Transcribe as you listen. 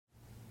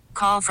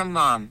call from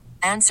mom.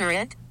 Answer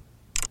it.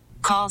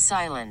 Call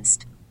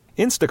silenced.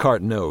 Instacart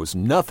knows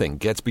nothing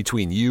gets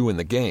between you and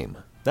the game.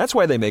 That's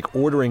why they make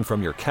ordering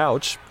from your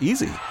couch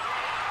easy.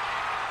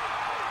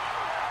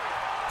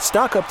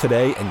 Stock up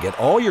today and get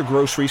all your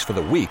groceries for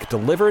the week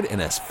delivered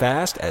in as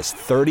fast as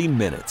 30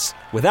 minutes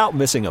without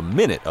missing a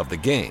minute of the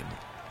game.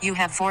 You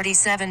have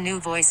 47 new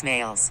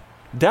voicemails.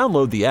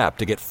 Download the app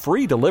to get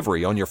free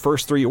delivery on your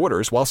first 3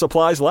 orders while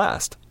supplies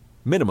last.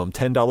 Minimum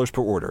 $10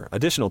 per order.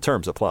 Additional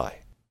terms apply.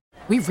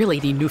 We really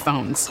need new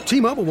phones.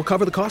 T-Mobile will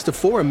cover the cost of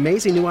 4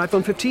 amazing new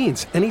iPhone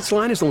 15s, and each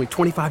line is only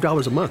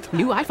 $25 a month.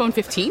 New iPhone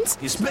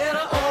 15s? It's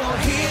better over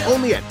here.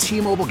 Only at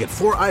T-Mobile, get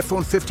 4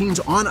 iPhone 15s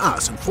on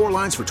us and 4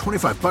 lines for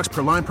 $25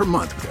 per line per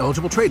month with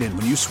eligible trade-in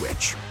when you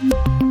switch.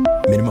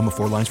 Minimum of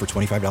 4 lines for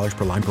 $25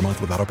 per line per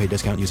month with autopay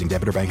discount using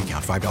debit or bank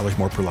account. $5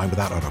 more per line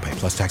without autopay,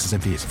 plus taxes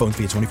and fees. Phone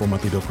fee at 24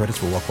 monthly bill credits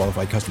for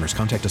well-qualified customers.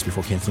 Contact us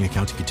before canceling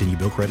account to continue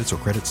bill credits or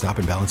credit stop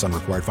and balance on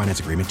required finance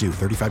agreement due.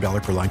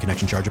 $35 per line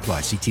connection charge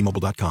applies. See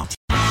T-Mobile.com.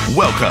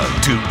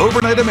 Welcome to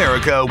Overnight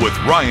America with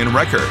Ryan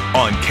Recker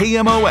on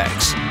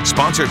KMOX.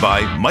 Sponsored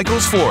by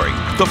Michael's Flooring,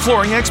 the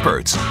flooring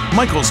experts.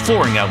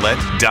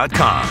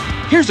 Michael'sFlooringOutlet.com.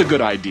 Here's a good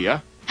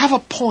idea. Have a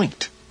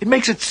point. It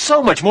makes it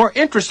so much more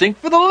interesting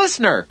for the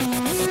listener.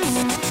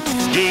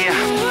 Yeah.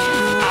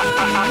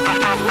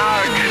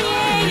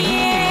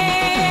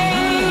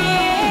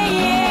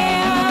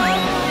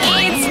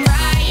 It's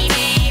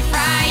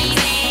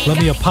Friday. Let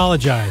me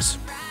apologize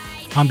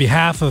on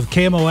behalf of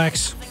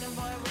KMOX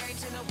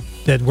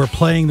that we're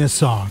playing this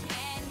song.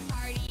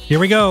 Here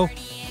we go.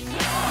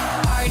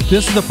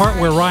 This is the part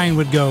where Ryan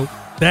would go,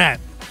 that.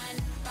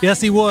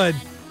 Yes, he would.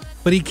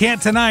 But he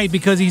can't tonight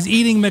because he's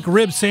eating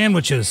McRib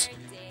sandwiches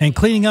and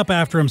cleaning up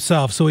after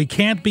himself, so he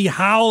can't be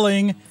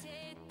howling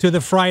to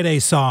the Friday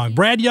song.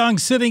 Brad Young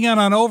sitting in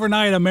on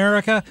Overnight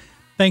America.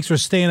 Thanks for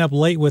staying up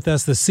late with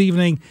us this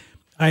evening.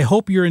 I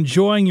hope you're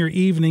enjoying your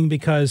evening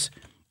because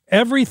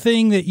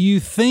everything that you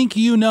think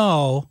you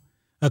know,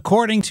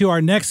 according to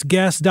our next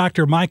guest,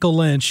 Dr. Michael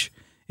Lynch,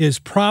 is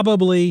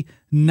probably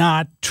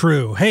not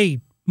true. Hey,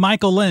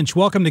 Michael Lynch,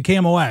 welcome to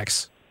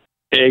KMOX.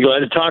 Hey, glad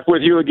to talk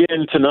with you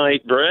again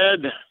tonight,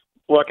 Brad.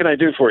 What can I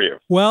do for you?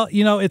 Well,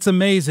 you know, it's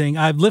amazing.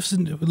 I've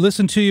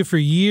listened to you for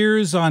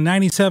years on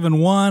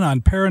 97.1,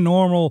 on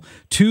Paranormal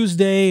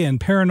Tuesday and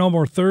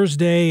Paranormal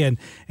Thursday. And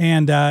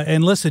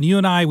listen, you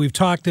and I, we've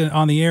talked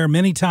on the air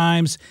many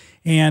times,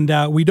 and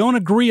we don't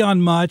agree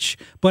on much,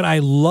 but I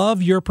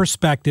love your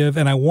perspective,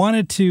 and I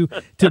wanted to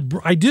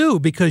I do,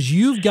 because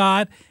you've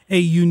got a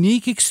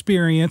unique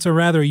experience, or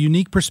rather a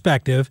unique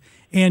perspective,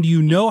 and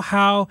you know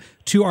how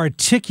to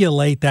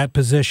articulate that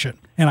position.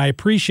 And I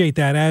appreciate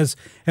that. As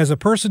a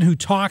person who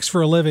talks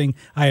for a living,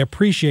 I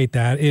appreciate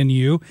that in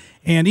you.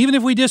 And even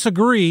if we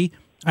disagree,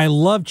 I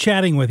love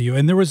chatting with you.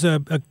 And there was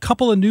a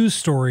couple of news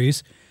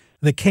stories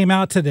that came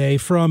out today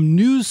from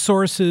news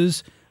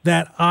sources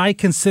that I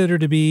consider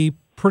to be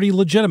pretty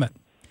legitimate.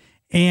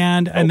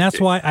 And that's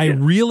why I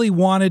really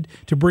wanted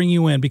to bring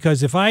you in,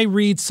 because if I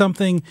read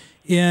something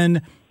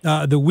in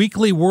the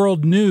Weekly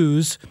World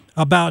News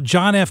about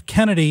John F.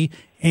 Kennedy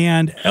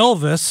and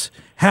Elvis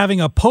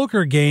having a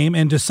poker game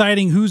and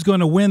deciding who's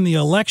going to win the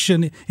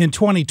election in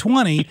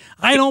 2020,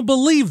 I don't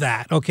believe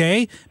that,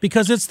 okay?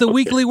 Because it's the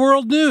Weekly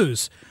World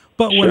News.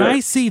 But when I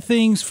see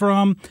things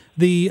from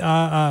the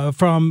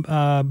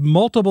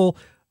multiple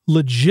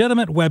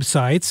legitimate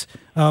websites,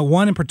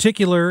 one in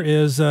particular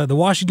is the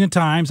Washington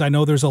Times. I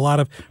know there's a lot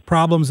of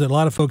problems that a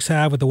lot of folks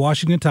have with the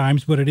Washington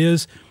Times, but it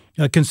is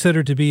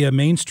considered to be a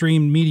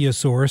mainstream media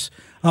source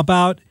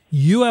about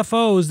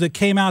UFOs that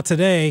came out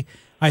today.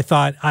 I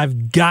thought,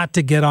 I've got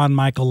to get on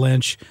Michael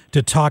Lynch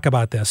to talk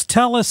about this.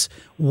 Tell us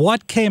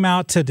what came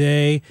out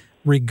today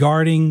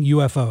regarding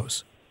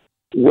UFOs.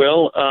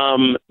 Well,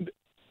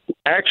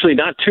 actually,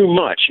 not too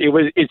much.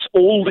 It's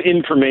old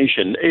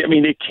information. I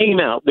mean, it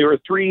came out. There were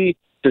 3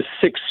 to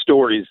 6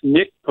 stories.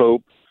 Nick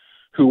Pope,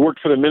 who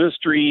worked for the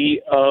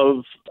Ministry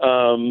of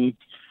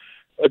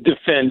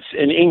Defense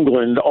in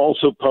England,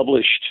 also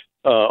published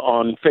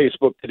on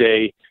Facebook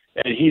today,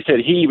 and he said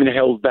he even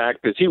held back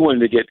because he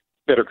wanted to get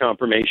better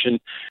confirmation.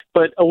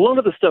 But a lot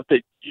of the stuff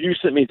that you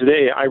sent me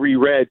today, I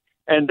reread,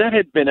 and that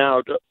had been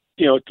out,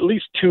 at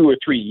least 2 or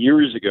 3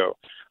 years ago.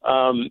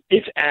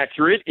 It's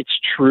accurate. It's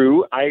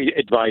true. I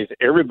advise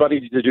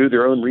everybody to do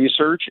their own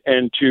research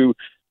and to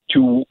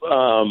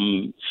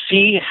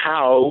see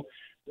how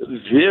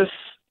this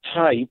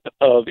type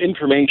of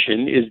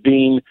information is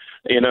being,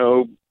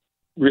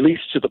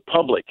 released to the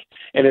public,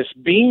 and it's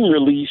being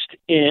released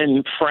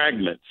in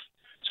fragments.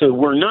 So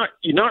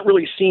you're not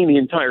really seeing the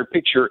entire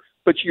picture,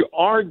 but you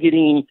are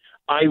getting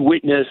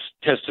eyewitness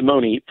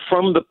testimony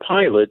from the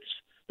pilots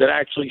that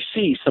actually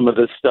see some of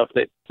this stuff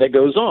that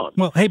goes on.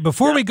 Well, hey,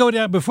 before we go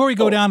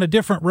down a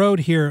different road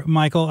here,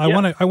 Michael, I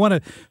want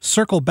to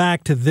circle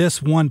back to this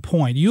one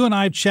point. You and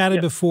I have chatted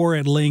before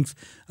at length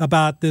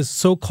about this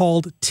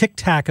so-called Tic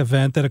Tac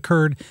event that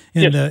occurred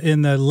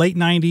in the late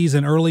 90s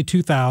and early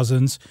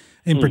 2000s.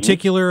 in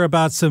particular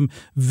about some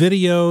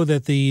video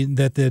that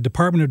the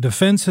Department of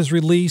Defense has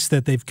released,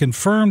 that they've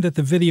confirmed that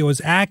the video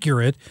is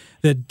accurate,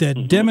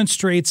 that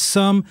demonstrates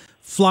some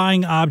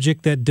flying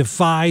object that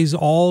defies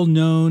all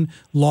known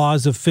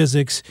laws of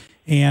physics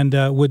and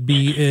would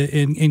be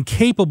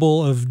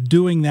incapable of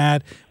doing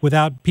that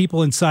without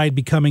people inside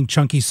becoming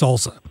chunky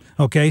salsa.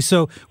 Okay,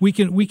 so we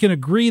can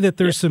agree that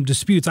there's some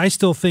disputes. I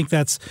still think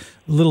that's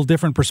a little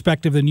different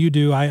perspective than you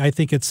do. I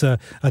think it's a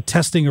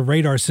testing of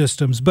radar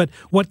systems. But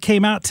what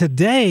came out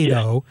today,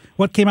 though,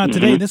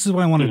 this is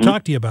what I want to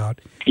talk to you about,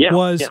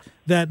 was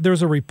that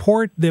there's a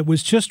report that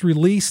was just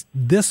released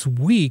this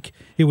week.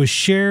 It was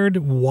shared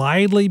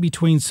widely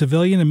between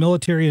civilian and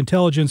military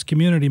intelligence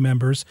community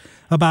members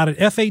about an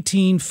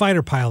F-18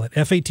 fighter pilot.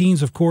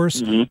 F-18s, of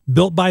course,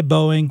 built by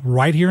Boeing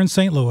right here in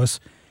St.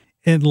 Louis.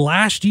 And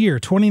last year,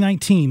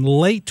 2019,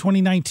 late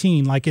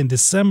 2019, like in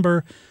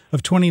December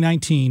of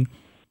 2019,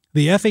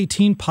 the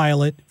F-18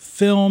 pilot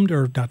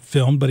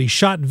he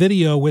shot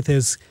video with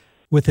his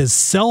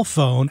cell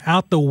phone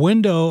out the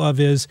window of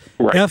his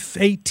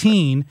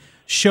F-18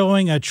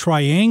 showing a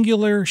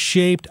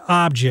triangular-shaped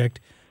object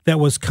that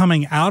was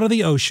coming out of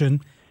the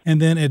ocean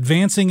and then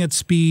advancing at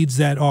speeds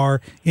that are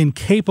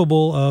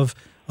incapable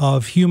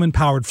of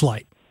human-powered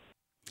flight.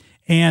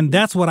 And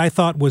that's what I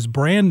thought was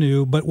brand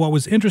new. But what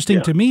was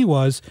interesting to me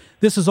was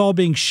this is all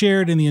being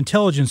shared in the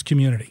intelligence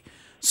community.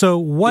 So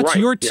what's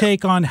your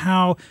take on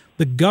how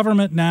the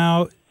government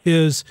now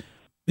is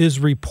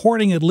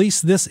reporting at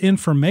least this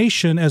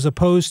information as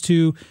opposed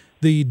to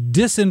the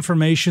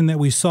disinformation that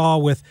we saw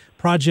with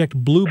Project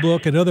Blue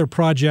Book and other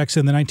projects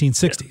in the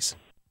 1960s?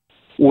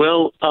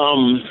 Well,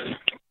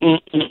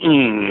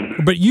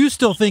 but you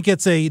still think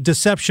it's a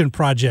deception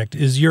project,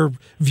 is your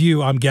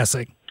view, I'm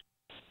guessing.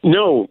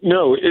 No.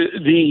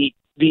 The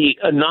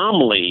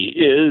anomaly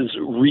is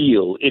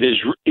real. It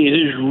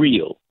is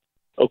real.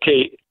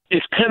 Okay,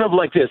 it's kind of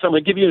like this. I'm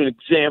going to give you an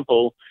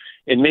example,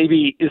 and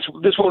maybe this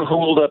won't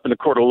hold up in a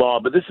court of law,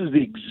 but this is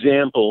the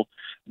example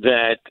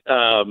that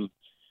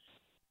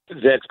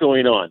that's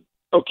going on.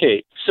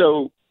 Okay,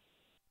 so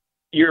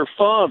your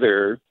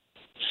father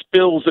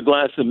spills a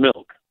glass of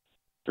milk,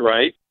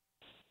 right?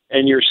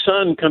 And your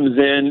son comes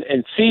in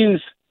and sees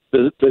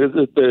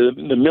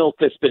the milk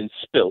that's been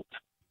spilt.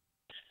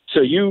 So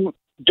you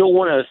don't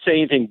want to say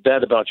anything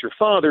bad about your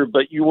father,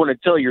 but you want to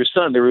tell your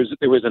son there was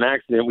an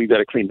accident. We've got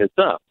to clean this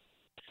up.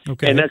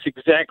 Okay. And that's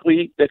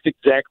exactly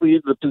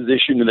the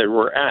position that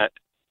we're at.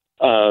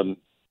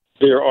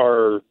 There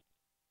are,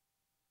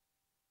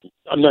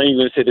 I'm not even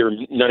going to say they're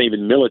not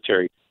even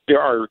military.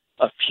 There are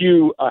a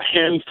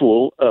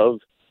handful of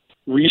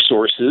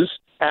resources,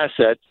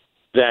 assets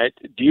that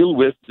deal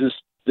with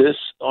this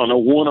on a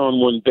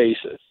one-on-one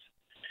basis.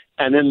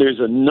 And then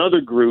there's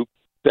another group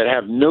that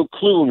have no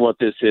clue on what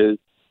this is,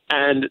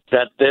 and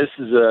that this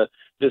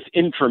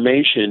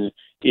information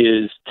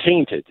is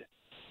tainted.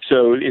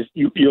 So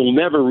you'll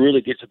never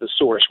really get to the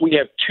source. We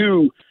have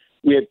two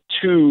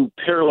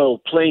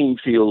parallel playing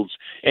fields,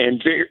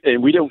 and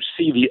we don't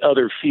see the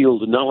other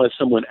field unless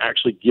someone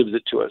actually gives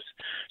it to us.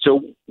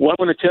 So what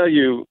I want to tell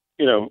you,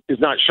 is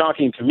not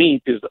shocking to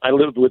me because I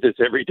live with this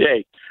every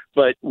day.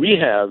 But we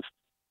have,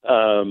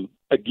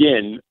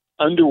 again,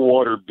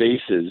 underwater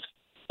bases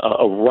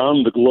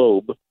around the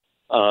globe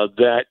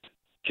that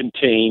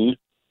contain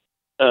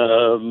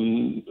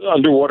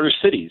underwater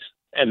cities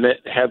and that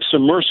have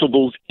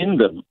submersibles in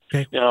them.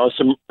 Okay. Now,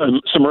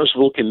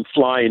 submersible can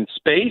fly in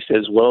space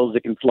as well as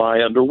it can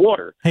fly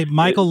underwater. Hey,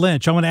 Michael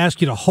Lynch, I want to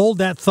ask you to hold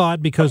that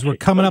thought because we're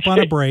coming up on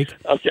a break.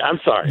 Okay, I'm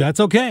sorry.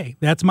 That's okay.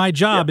 That's my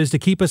job is to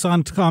keep us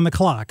on the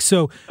clock.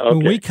 So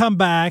when we come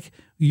back,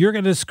 you're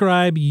going to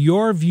describe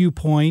your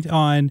viewpoint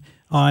on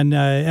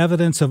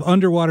evidence of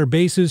underwater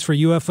bases for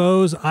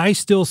UFOs. I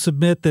still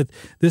submit that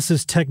this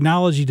is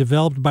technology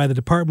developed by the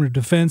Department of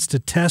Defense to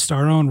test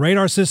our own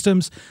radar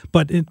systems,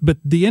 but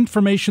the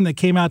information that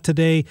came out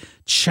today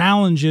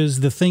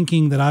challenges the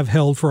thinking that I've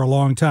held for a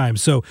long time.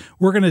 So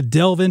we're going to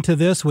delve into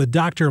this with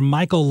Dr.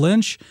 Michael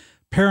Lynch,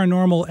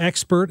 paranormal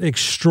expert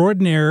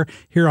extraordinaire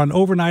here on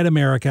Overnight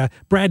America.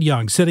 Brad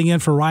Young sitting in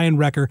for Ryan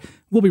Recker.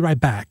 We'll be right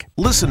back.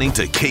 Listening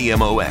to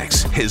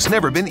KMOX has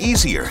never been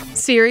easier.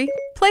 Siri,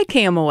 play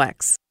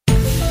KMOX.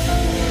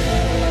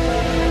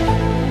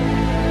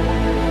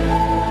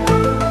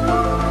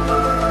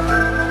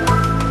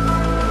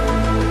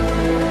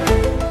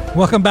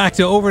 Welcome back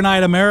to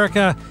Overnight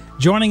America.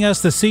 Joining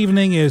us this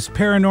evening is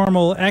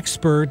paranormal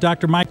expert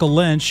Dr. Michael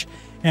Lynch,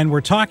 and we're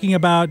talking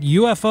about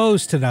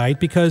UFOs tonight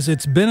because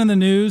it's been in the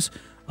news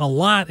a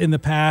lot in the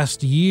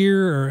past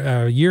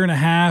year or year and a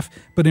half,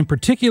 but in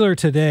particular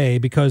today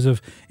because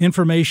of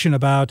information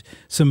about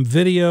some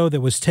video that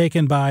was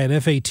taken by an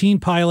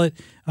F-18 pilot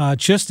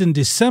just in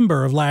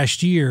December of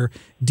last year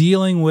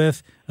dealing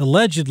with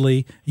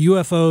allegedly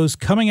UFOs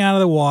coming out of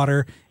the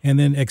water and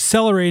then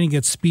accelerating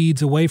at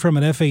speeds away from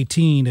an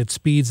F-18 at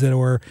speeds that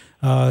were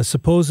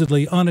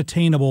supposedly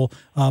unattainable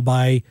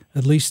by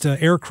at least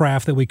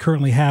aircraft that we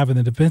currently have in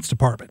the Defense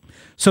Department.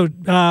 So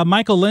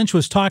Michael Lynch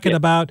was talking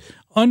about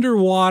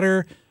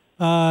underwater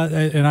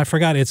and I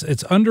forgot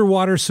it's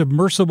underwater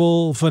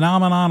submersible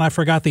phenomenon. I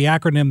forgot the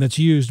acronym that's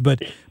used,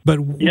 but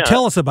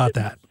tell us about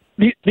that.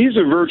 These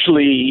are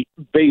virtually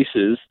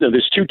bases. Now,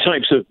 there's two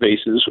types of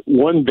bases.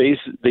 One base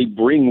they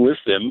bring with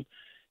them,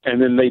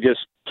 and then they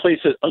just place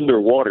it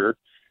underwater,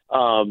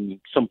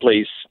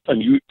 someplace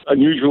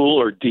unusual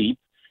or deep.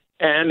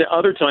 And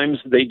other times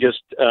they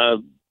just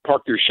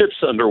park their ships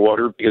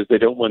underwater because they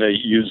don't want to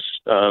use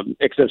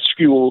excess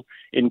fuel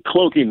in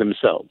cloaking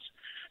themselves.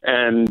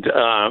 And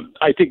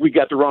I think we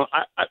got the wrong.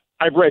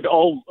 I've read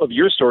all of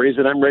your stories,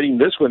 and I'm reading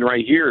this one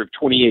right here of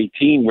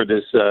 2018, where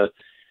this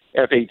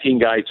F-18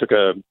 guy took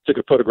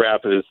a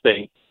photograph of this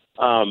thing.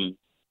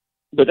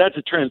 But that's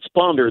a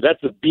transponder.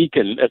 That's a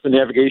beacon. That's a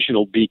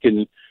navigational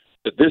beacon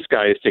that this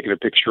guy is taking a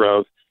picture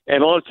of.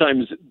 And a lot of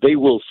times they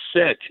will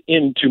set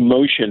into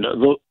motion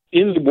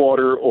in the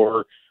water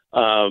or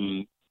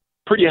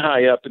pretty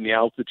high up in the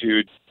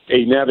altitude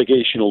a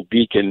navigational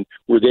beacon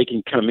where they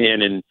can come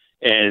in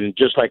and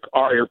just like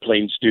our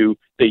airplanes do,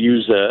 they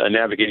use a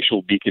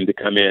navigational beacon to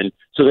come in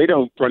so they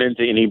don't run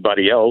into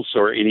anybody else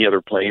or any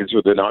other planes,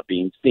 or they're not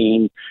being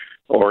seen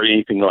or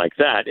anything like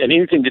that. And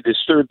anything that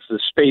disturbs the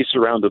space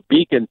around the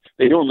beacon,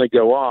 they normally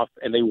go off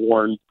and they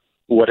warn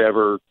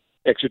whatever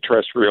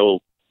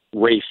extraterrestrial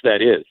race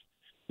that is.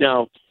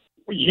 Now,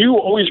 you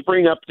always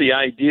bring up the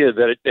idea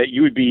that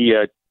you would be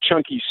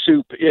chunky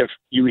soup if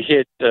you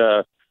hit,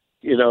 if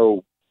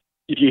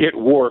you hit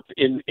warp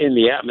in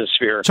the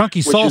atmosphere.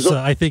 Chunky salsa,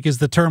 I think, is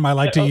the term I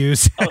like to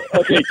use.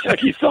 Okay,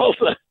 chunky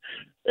salsa.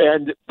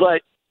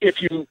 But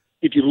if you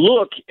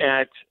look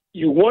at,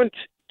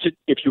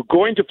 if you're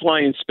going to fly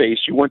in space,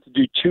 you want to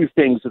do two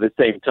things at the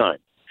same time.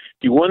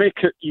 You want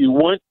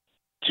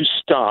to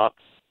stop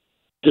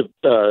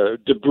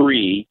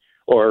debris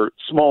or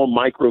small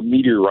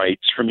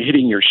micrometeorites from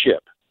hitting your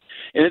ship,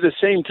 and at the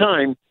same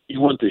time, you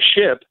want the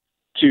ship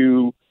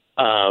to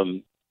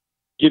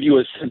give you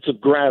a sense of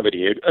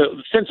gravity, a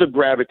sense of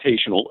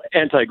gravitational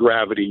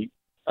anti-gravity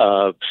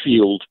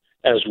field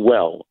as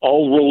well,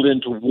 all rolled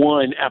into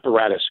one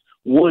apparatus,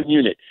 one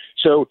unit.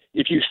 So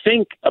if you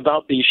think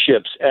about these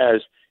ships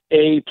as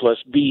A plus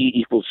B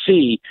equals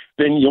C,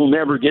 then you'll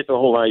never get the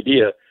whole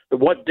idea. But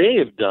what they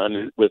have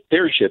done with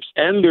their ships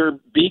and their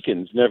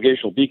beacons,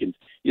 navigational beacons,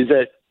 is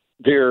that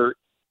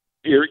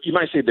you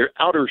might say their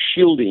outer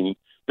shielding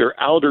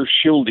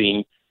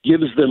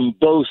gives them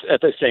both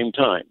at the same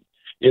time.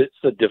 It's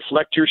a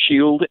deflector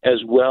shield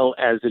as well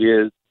as it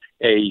is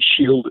a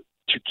shield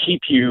to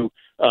keep you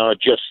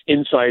just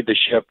inside the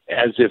ship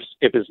as if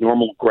it's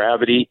normal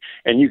gravity,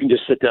 and you can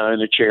just sit down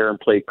in a chair and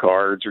play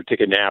cards or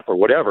take a nap or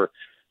whatever.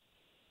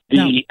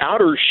 The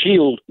outer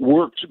shield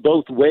works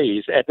both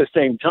ways at the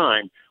same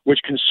time, which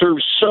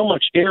conserves so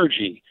much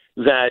energy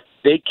that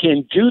they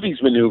can do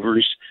these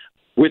maneuvers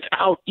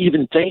without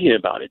even thinking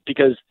about it,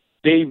 because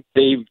they've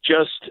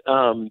just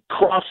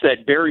crossed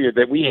that barrier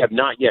that we have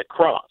not yet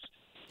crossed.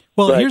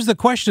 Well, here's the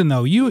question,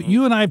 though.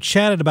 You and I have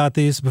chatted about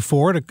this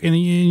before,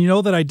 and you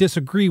know that I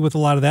disagree with a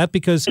lot of that,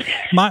 because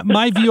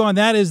my view on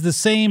that is the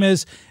same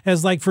as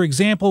like, for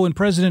example, when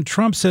President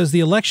Trump says the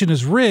election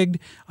is rigged,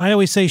 I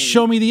always say,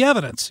 show me the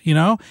evidence,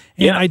 And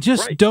I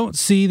just don't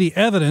see the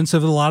evidence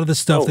of a lot of the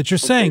stuff that you're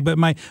saying.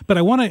 But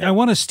I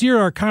want to steer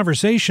our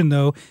conversation,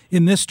 though,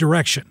 in this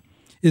direction.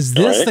 Is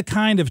this the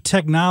kind of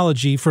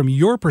technology, from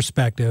your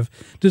perspective,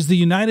 does the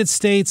United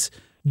States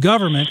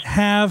government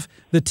have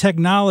the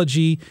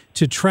technology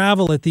to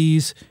travel at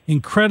these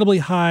incredibly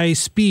high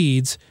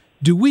speeds?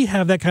 Do we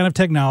have that kind of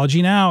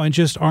technology now and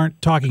just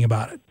aren't talking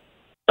about it?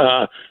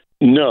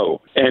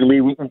 No, and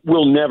we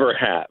will never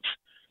have.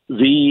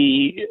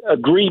 The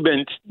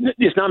agreement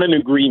is not an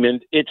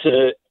agreement. It's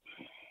a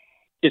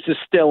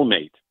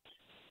stalemate.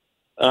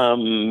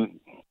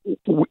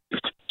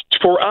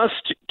 For us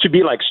to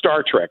be like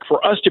Star Trek,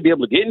 for us to be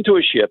able to get into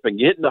a ship and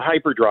get into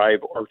hyperdrive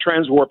or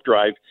transwarp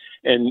drive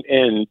and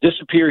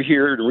disappear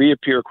here and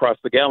reappear across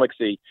the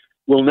galaxy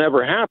will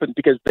never happen,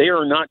 because they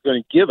are not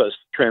going to give us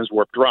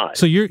transwarp drive.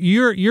 So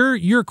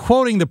you're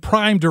quoting the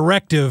Prime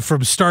Directive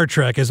from Star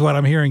Trek, is what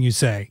I'm hearing you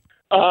say.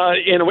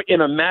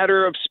 In a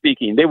matter of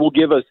speaking, they will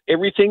give us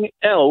everything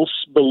else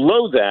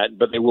below that,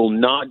 but they will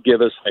not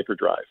give us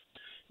hyperdrive.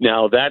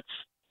 Now, that's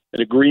an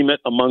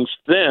agreement amongst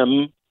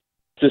them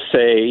to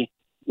say,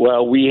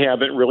 well, we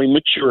haven't really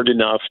matured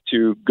enough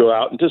to go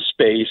out into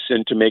space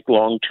and to make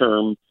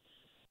long-term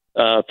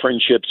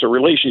friendships or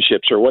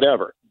relationships or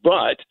whatever.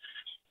 But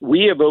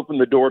we have opened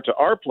the door to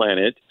our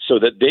planet so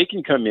that they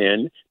can come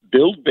in,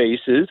 build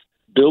bases,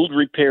 build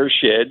repair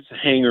sheds,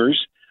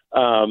 hangars,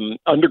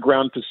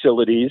 underground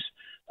facilities,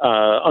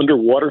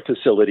 underwater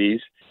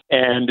facilities,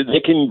 and they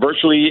can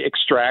virtually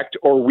extract,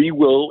 or we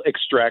will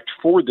extract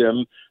for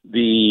them,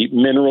 the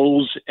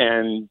minerals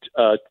and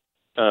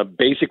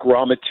basic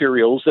raw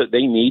materials that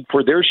they need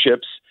for their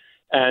ships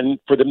and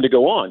for them to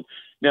go on.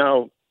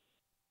 Now,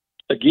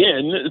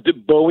 again, the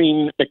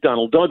Boeing,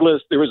 McDonnell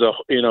Douglas, there was a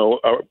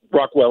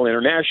Rockwell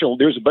International.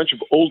 There's a bunch of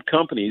old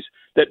companies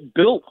that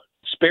built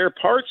spare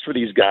parts for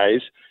these guys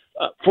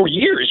for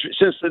years,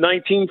 since the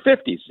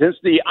 1950s, since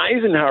the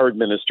Eisenhower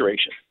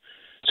administration.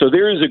 So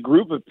there is a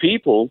group of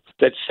people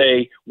that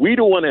say, we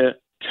don't want to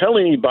tell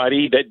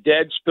anybody that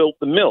Dad spilt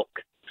the milk.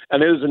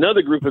 And there's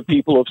another group of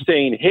people of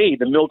saying, hey,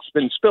 the milk's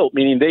been spilt,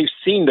 meaning they've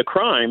seen the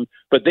crime,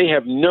 but they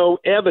have no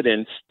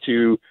evidence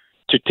to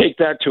take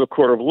that to a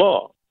court of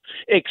law,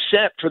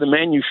 except for the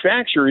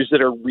manufacturers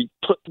that are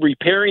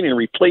repairing and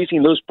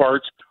replacing those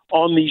parts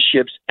on these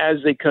ships as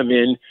they come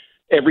in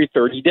every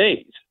 30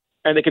 days.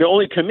 And they can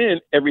only come in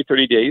every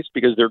 30 days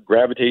because they're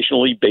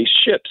gravitationally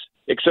based ships,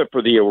 except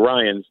for the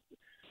Orions.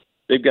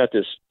 They've got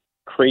this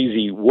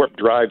crazy warp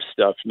drive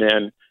stuff,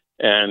 man,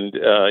 and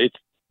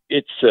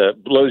it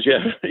blows you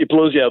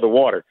out of the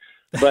water.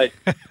 But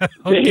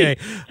okay.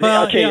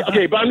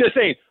 Okay. But I'm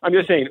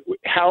just saying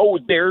how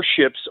their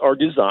ships are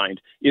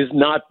designed is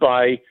not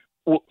by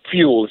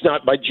fuel. It's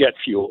not by jet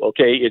fuel.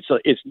 Okay, it's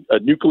a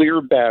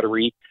nuclear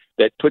battery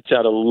that puts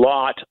out a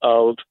lot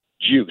of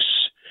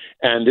juice,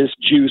 and this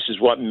juice is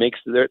what makes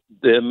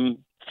them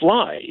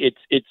fly. It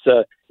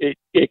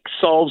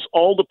solves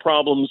all the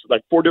problems,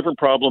 like 4 different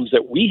problems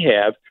that we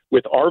have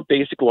with our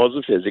basic laws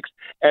of physics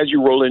as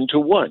you roll into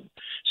one.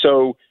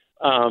 So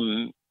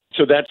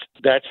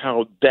that's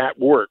how that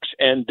works.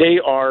 And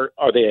are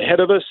they ahead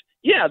of us?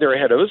 Yeah, they're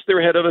ahead of us. They're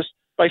ahead of us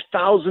by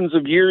thousands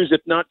of years, if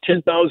not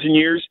 10,000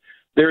 years.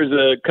 There's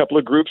a couple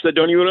of groups that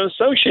don't even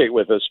associate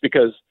with us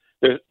because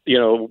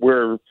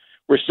we're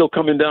still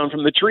coming down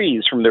from the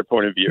trees from their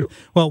point of view.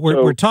 Well,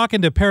 we're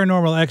talking to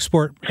paranormal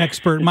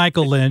expert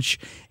Michael Lynch,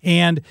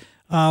 and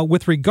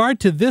with regard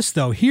to this,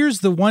 though, here's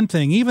the one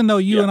thing. Even though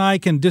you and I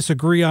can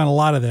disagree on a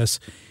lot of this,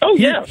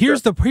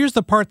 here's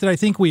the part that I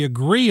think we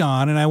agree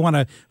on, and I want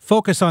to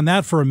focus on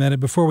that for a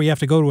minute before we have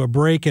to go to a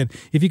break. And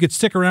if you could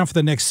stick around for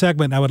the next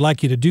segment, I would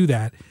like you to do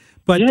that.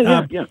 But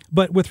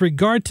but with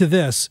regard to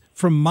this,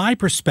 from my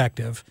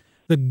perspective,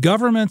 the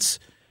government's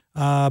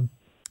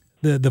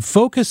the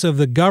focus of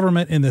the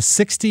government in the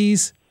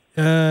 60s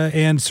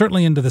and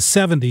certainly into the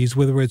 70s,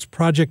 whether it's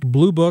Project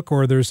Blue Book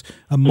or there's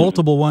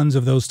multiple ones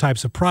of those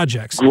types of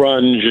projects.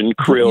 Grunge and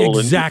Krill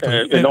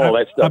and all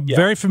that stuff. I'm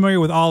very familiar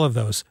with all of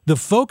those. The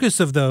focus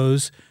of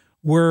those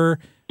were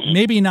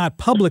maybe not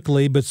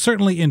publicly, but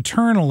certainly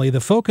internally,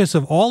 the focus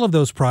of all of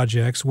those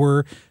projects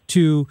were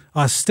to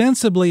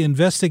ostensibly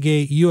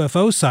investigate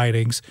UFO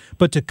sightings,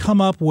 but to come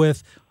up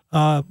with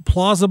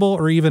plausible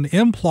or even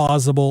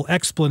implausible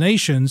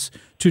explanations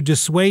to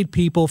dissuade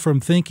people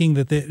from thinking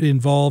that it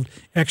involved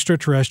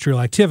extraterrestrial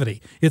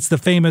activity. It's the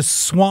famous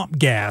swamp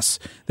gas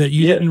that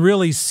you didn't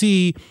really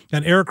see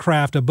an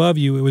aircraft above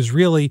you. It was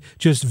really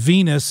just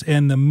Venus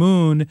and the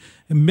moon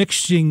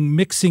mixing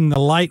the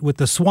light with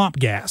the swamp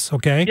gas.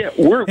 Okay. Yeah,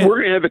 we're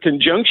going to have a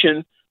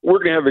conjunction. We're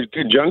going to have a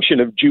conjunction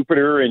of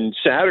Jupiter and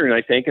Saturn,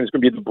 I think, and it's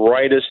going to be the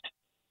brightest,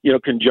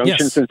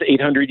 conjunction since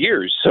 800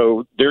 years.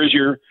 So there's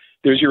your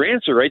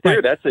answer right there.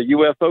 Right. That's a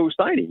UFO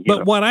sighting.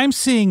 But what I'm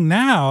seeing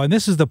now, and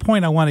this is the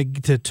point I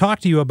wanted to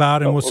talk to you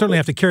about, and we'll certainly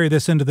have to carry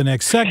this into the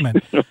next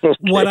segment. Okay.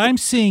 What I'm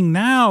seeing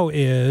now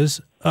is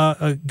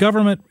a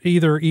government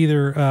either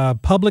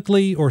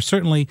publicly or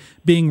certainly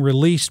being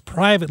released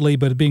privately,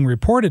 but being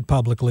reported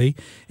publicly,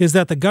 is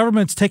that the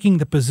government's taking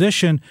the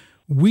position,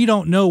 we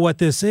don't know what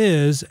this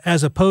is,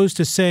 as opposed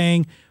to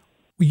saying,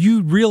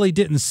 you really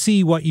didn't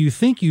see what you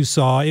think you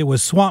saw. It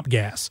was swamp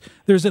gas.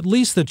 There's at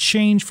least the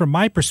change from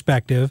my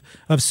perspective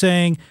of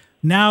saying,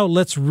 now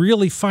let's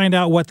really find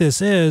out what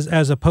this is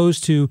as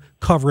opposed to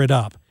cover it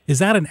up. Is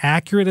that an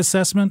accurate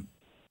assessment?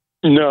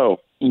 No,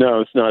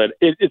 it's not.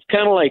 It's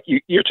kind of like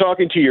you're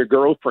talking to your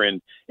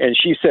girlfriend and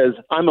she says,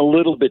 I'm a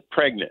little bit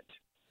pregnant.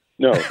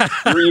 No,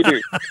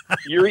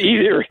 you're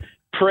either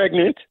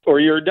pregnant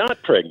or you're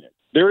not pregnant.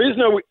 There is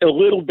no a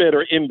little bit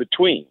or in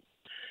between.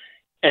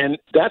 And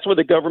that's what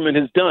the government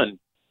has done.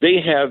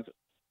 They have,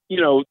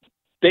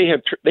 they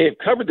have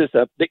covered this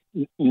up.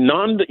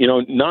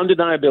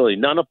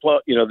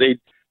 Non-deniability,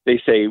 they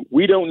say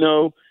we don't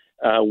know.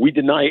 We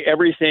deny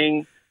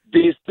everything.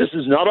 This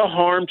is not a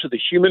harm to the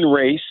human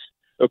race.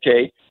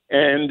 Okay,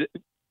 and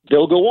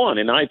they'll go on.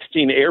 And I've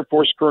seen Air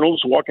Force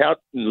colonels walk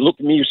out and look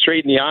me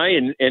straight in the eye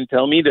and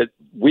tell me that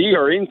we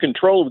are in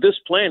control of this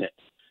planet.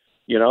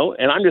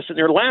 And I'm just sitting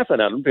there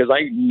laughing at them because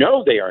I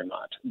know they are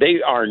not.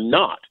 They are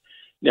not.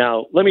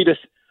 Now, let me just...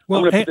 I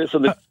want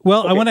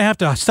to have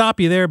to stop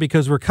you there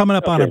because we're coming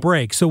up on a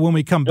break. So when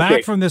we come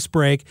back from this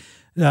break,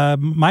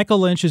 Michael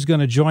Lynch is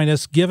going to join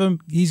us.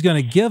 He's going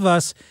to give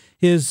us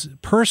his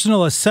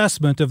personal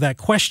assessment of that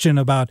question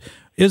about,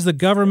 is the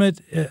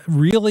government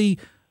really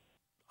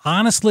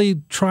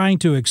honestly trying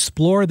to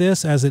explore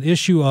this as an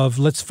issue of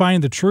let's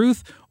find the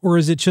truth, or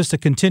is it just a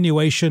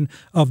continuation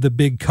of the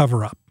big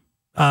cover-up?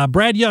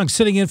 Brad Young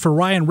sitting in for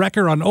Ryan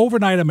Wrecker on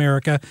Overnight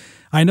America.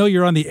 I know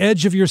you're on the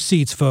edge of your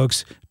seats,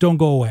 folks. Don't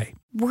go away.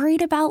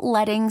 Worried about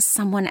letting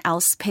someone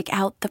else pick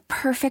out the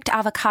perfect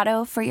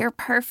avocado for your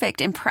perfect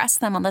impress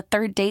them on the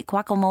third date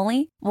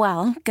guacamole?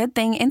 Well, good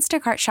thing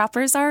Instacart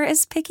shoppers are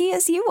as picky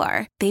as you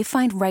are. They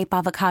find ripe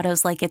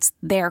avocados like it's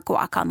their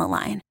guac on the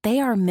line.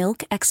 They are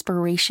milk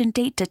expiration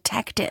date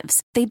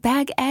detectives. They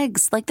bag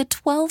eggs like the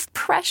 12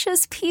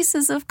 precious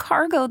pieces of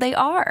cargo they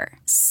are.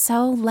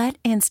 So let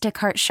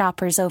Instacart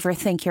shoppers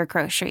overthink your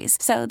groceries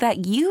so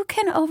that you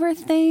can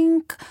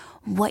overthink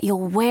what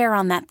you'll wear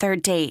on that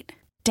third date.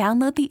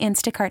 Download the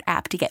Instacart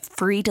app to get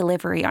free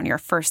delivery on your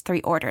first 3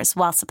 orders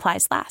while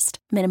supplies last.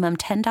 Minimum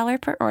 $10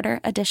 per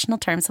order. Additional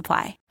terms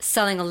apply.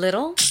 Selling a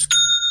little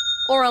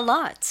or a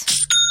lot?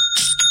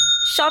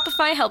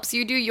 Shopify helps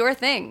you do your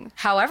thing,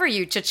 however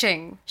you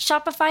cha-ching.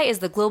 Shopify is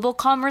the global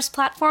commerce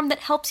platform that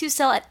helps you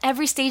sell at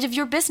every stage of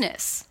your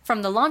business.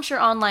 From the launch your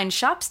online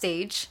shop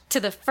stage,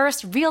 to the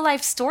first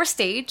real-life store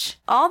stage,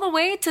 all the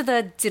way to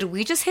the did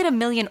we just hit 1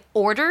 million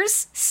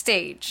orders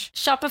stage.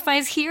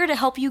 Shopify's here to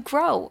help you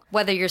grow.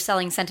 Whether you're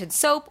selling scented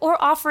soap or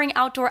offering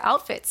outdoor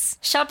outfits,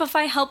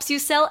 Shopify helps you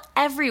sell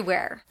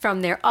everywhere.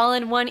 From their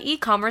all-in-one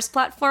e-commerce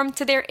platform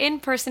to their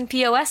in-person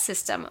POS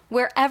system,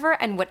 wherever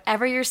and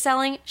whatever you're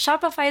selling,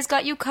 Shopify's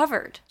got you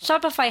covered.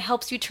 Shopify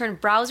helps you turn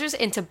browsers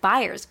into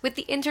buyers with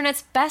the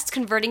internet's best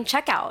converting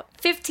checkout.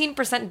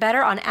 15%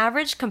 better on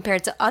average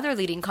compared to other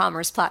leading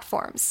commerce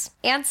platforms.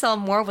 And sell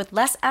more with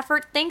less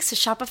effort thanks to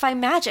Shopify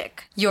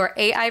Magic, your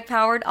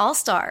AI-powered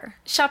all-star.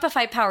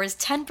 Shopify powers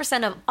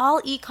 10% of all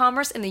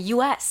e-commerce in the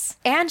US.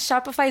 And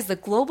Shopify is the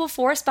global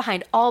force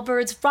behind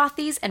Allbirds,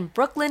 Rothy's, and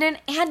Brooklinen,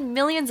 and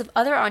millions of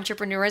other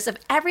entrepreneurs of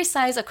every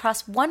size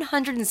across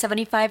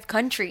 175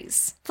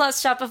 countries.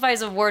 Plus,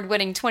 Shopify's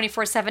award-winning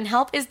 24/7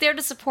 help is there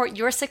to support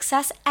your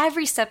success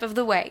every step of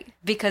the way.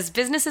 Because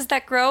businesses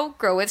that grow,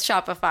 grow with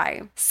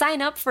Shopify.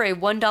 Sign up for a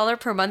 $1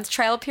 per month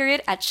trial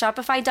period at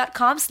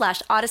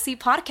shopify.com/Odyssey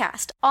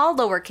Podcast, all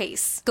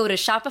lowercase. Go to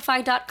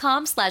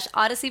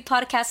shopify.com/Odyssey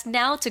Podcast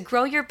now to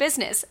grow your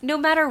business, no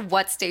matter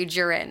what stage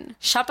you're in.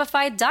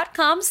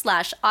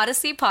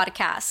 Shopify.com/Odyssey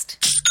Podcast.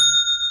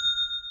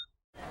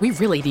 We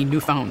really need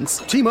new phones.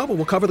 T-Mobile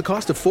will cover the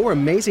cost of 4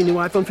 amazing new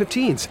iPhone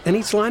 15s, and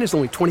each line is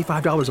only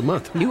 $25 a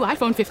month. New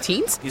iPhone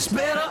 15s? It's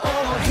better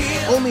over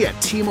here. Only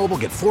at T-Mobile,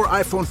 get 4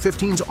 iPhone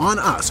 15s on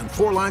us and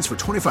 4 lines for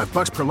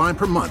 $25 per line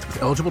per month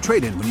with eligible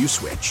trade-in when you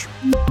switch.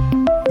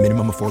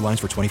 Minimum of 4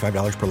 lines for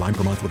 $25 per line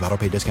per month with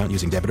autopay discount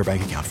using debit or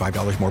bank account.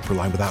 $5 more per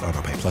line without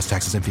autopay, plus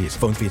taxes and fees.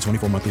 Phone fee at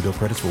 24 monthly bill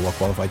credits for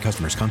well-qualified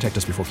customers. Contact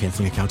us before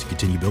canceling account to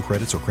continue bill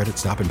credits or credit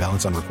stop and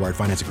balance on required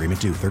finance agreement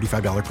due.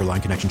 $35 per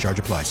line connection charge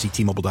applies. See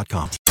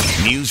T-Mobile.com.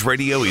 News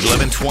Radio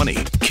 1120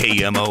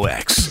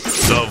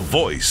 KMOX, the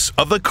voice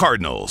of the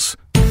Cardinals.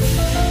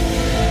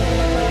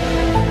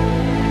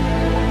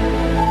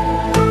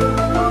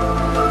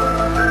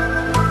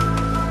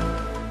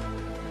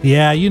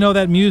 Yeah, you know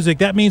that music.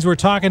 That means we're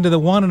talking to the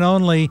one and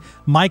only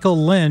Michael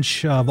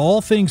Lynch of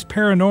all things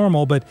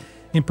paranormal, but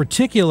in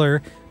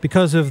particular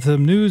because of the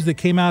news that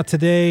came out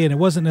today, and it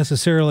wasn't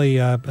necessarily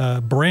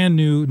brand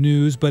new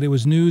news, but it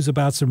was news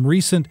about some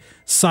recent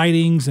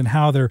sightings and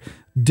how they're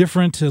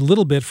different a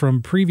little bit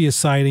from previous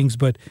sightings.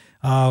 But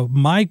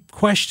my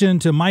question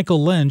to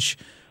Michael Lynch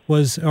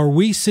was, are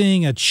we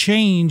seeing a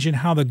change in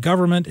how the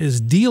government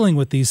is dealing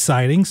with these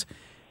sightings?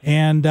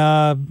 And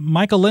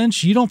Michael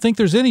Lynch, you don't think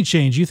there's any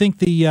change. You think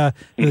the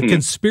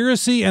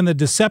conspiracy and the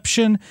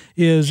deception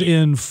is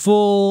in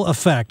full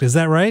effect. Is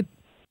that right?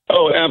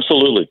 Oh,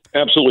 absolutely.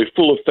 Absolutely.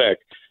 Full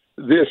effect.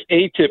 This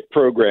ATIP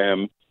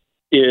program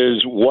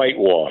is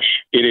whitewash.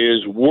 It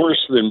is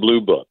worse than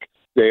Blue Book.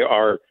 They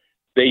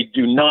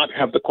do not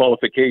have the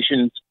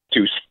qualifications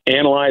to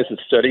analyze and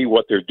study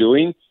what they're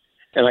doing.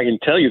 And I can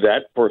tell you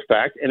that for a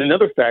fact. And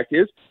another fact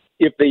is,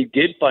 if they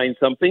did find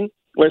something,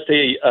 let's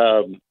say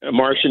a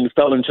Martian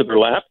fell into their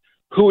lap,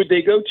 who would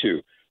they go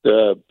to?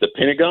 The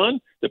Pentagon,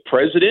 the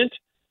president?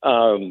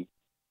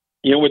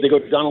 Would they go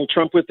to Donald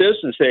Trump with this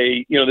and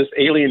say, this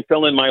alien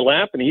fell in my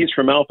lap and he's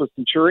from Alpha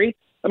Centauri?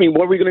 I mean,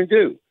 what are we going to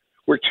do?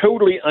 We're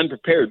totally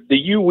unprepared. The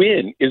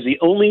UN is the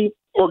only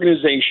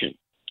organization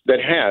that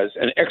has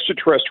an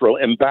extraterrestrial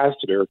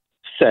ambassador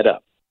set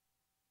up.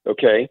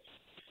 Okay?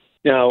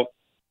 Now,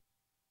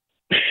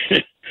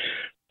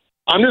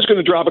 I'm just going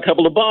to drop a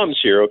couple of bombs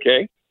here,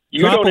 okay?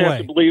 You don't have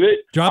to believe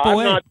it.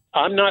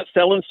 I'm not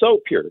selling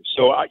soap here.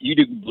 So you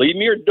do believe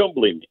me or don't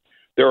believe me.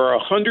 There are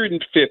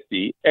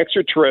 150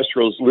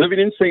 extraterrestrials living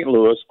in St.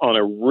 Louis on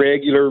a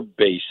regular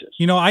basis.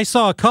 I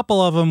saw a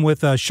couple of them with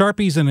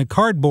Sharpies and a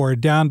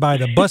cardboard down by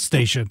the bus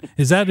station.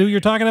 Is that who you're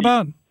talking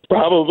about?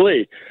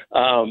 Probably.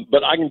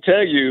 But I can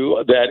tell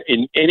you that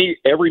in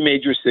every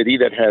major city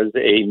that has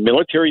a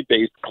military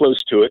base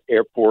close to it,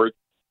 airport,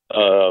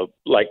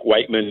 like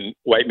Whiteman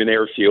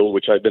Airfield,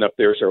 which I've been up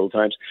there several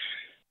times,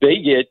 they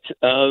get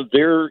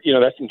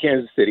that's in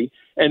Kansas City,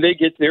 and they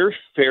get their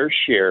fair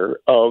share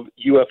of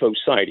UFO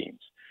sightings.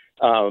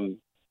 Who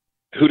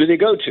do they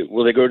go to?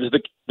 Well, they go to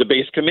the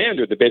base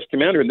commander. The base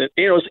commander, and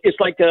it's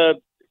like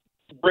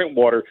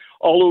Brentwater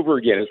all over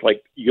again. It's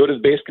like you go to the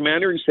base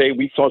commander and say,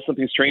 "We saw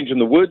something strange in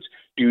the woods.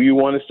 Do you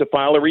want us to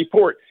file a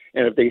report?"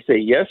 And if they say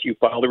yes, you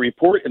file the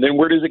report. And then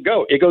where does it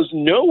go? It goes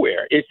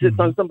nowhere. It sits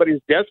on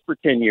somebody's desk for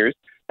 10 years.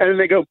 And then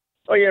they go,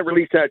 oh, yeah,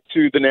 release that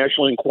to the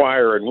National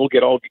Enquirer, and we'll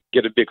get a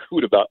big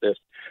hoot about this.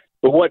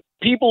 But what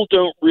people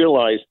don't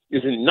realize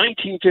is in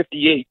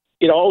 1958,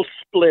 it all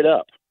split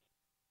up.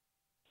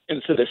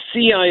 And so the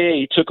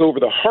CIA took over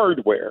the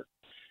hardware.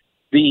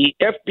 The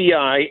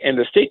FBI and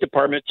the State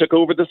Department took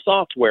over the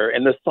software,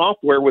 and the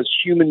software was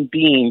human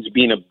beings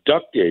being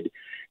abducted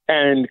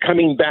and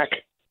coming back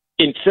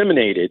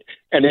inseminated,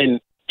 and then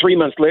 3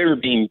 months later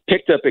being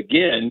picked up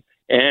again,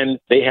 and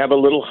they have a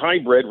little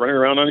hybrid running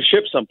around on a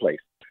ship someplace.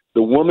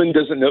 The woman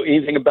doesn't know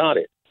anything about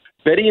it.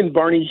 Betty and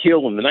Barney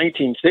Hill in the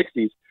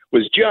 1960s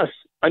was just,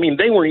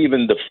 they weren't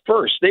even the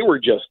first. They were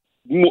just,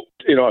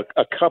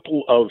 a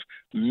couple of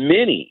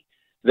many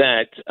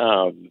that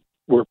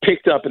were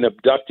picked up and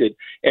abducted.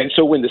 And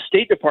so when the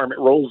State Department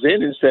rolls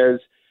in and says,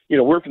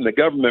 we're from the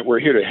government, we're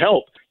here to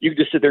help, you can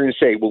just sit there and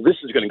say, well, this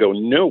is going to go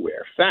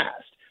nowhere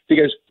fast.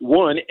 Because,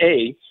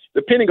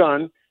 the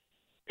Pentagon,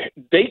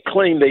 they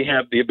claim they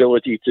have the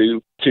ability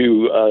to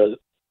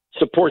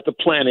support the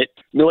planet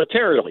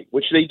militarily,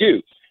 which they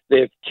do.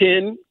 They have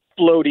 10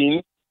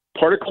 floating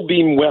particle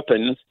beam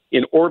weapons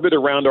in orbit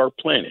around our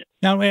planet.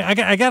 Now, I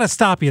got to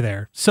stop you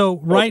there. So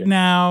right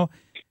now,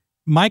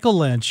 Michael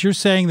Lynch, you're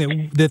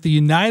saying that the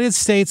United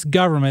States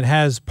government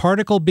has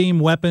particle beam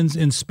weapons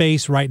in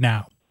space right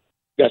now.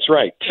 That's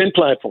right. 10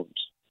 platforms.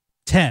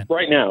 10.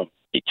 Right now.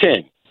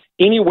 10.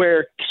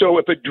 Anywhere. So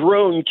if a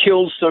drone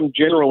kills some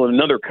general in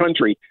another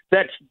country,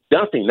 that's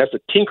nothing. That's a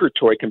tinker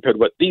toy compared to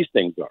what these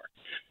things are.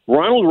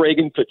 Ronald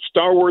Reagan put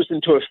Star Wars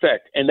into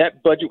effect, and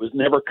that budget was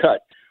never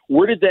cut.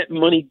 Where did that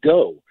money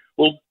go?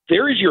 Well,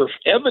 there's your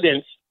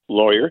evidence,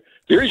 lawyer.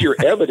 There's your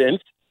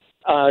evidence.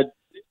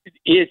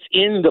 It's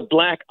in the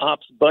Black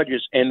Ops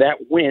budgets, and that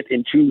went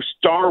into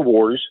Star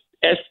Wars,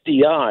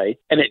 SDI,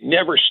 and it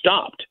never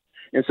stopped.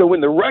 And so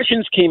when the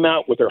Russians came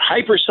out with their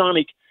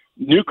hypersonic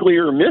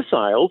nuclear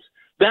missiles,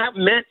 that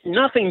meant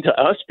nothing to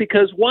us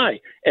because why?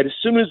 And as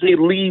soon as they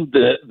leave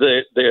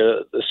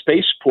the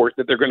spaceport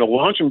that they're going to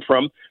launch them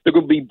from, they're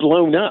going to be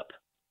blown up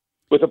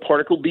with a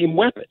particle beam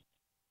weapon.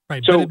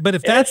 Right, so, but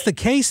if that's the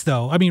case,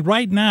 though,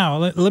 right now,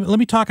 let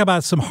me talk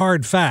about some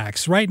hard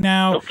facts. Right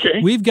now,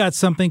 we've got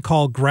something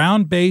called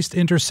ground-based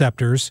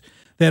interceptors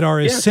that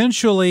are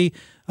essentially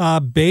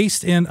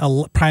based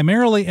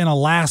primarily in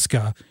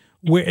Alaska,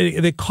 where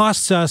it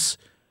costs us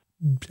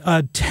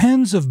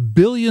tens of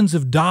billions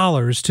of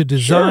dollars to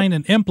design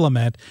and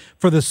implement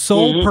for the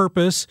sole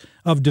purpose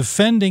of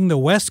defending the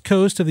west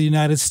coast of the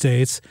United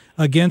States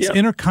against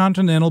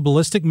intercontinental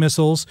ballistic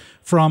missiles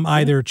from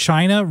either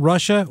China,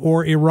 Russia,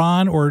 or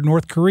Iran, or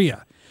North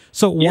Korea.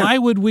 So why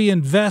would we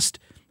invest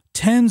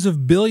tens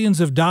of billions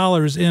of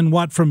dollars in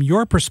what, from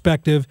your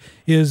perspective,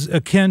 is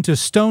akin to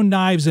stone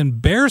knives and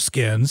bear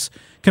skins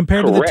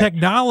compared to the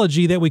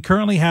technology that we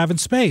currently have in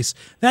space?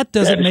 That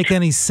doesn't make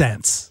any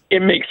sense.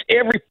 It makes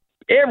every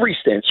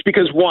sense,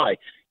 because why?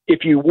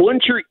 If you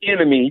want your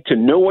enemy to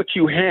know what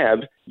you have,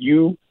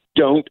 you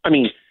don't.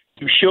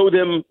 You show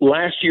them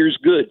last year's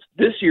goods.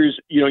 This year's,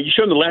 you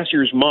show them the last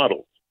year's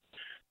model.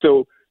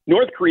 So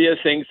North Korea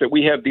thinks that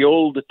we have the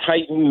old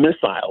Titan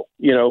missile,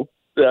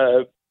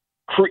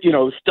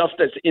 stuff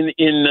that's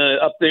in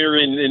up there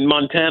in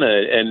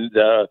Montana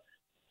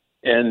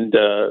and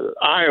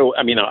Iowa,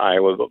 not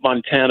Iowa, but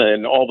Montana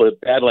and all the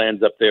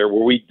Badlands up there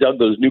where we dug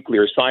those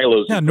nuclear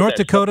silos. Yeah, North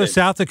Dakota,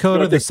 South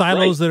Dakota, the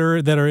silos that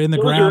are in the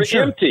ground. Those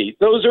are empty.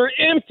 Those are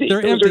empty.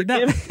 They're empty.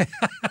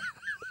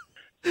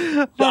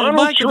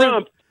 Donald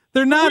Trump.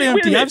 They're not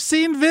empty. I've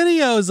seen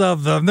videos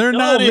of them. They're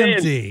not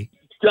empty.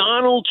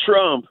 Donald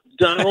Trump,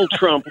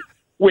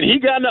 when he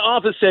got into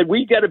office, said,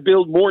 we got to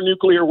build more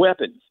nuclear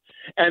weapons.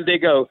 And they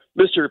go,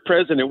 Mr.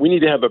 President, we need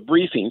to have a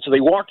briefing. So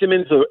they walked him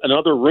into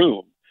another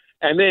room.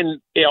 And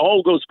then it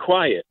all goes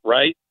quiet,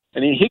 right?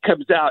 And then he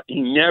comes out.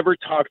 He never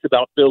talks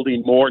about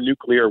building more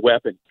nuclear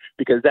weapons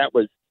because that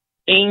was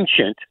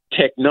ancient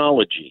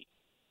technology.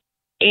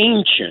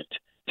 Ancient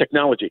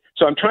technology.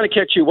 So I'm trying to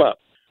catch you up.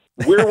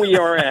 Where we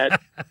are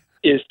at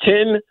is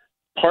 10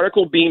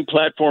 particle beam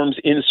platforms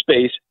in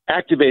space,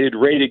 activated,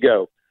 ready to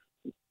go.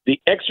 The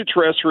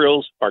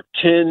extraterrestrials are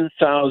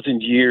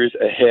 10,000 years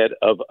ahead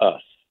of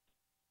us.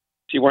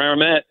 See where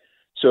I'm at?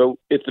 So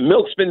if the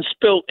milk's been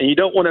spilt and you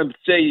don't want to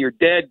say your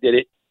dad did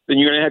it, then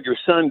you're going to have your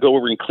son go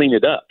over and clean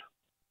it up.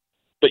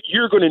 But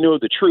you're going to know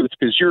the truth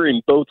because you're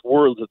in both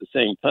worlds at the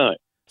same time.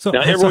 So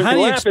how do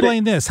you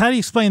explain this? How do you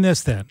explain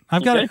this then?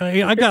 I've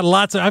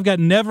got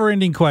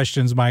never-ending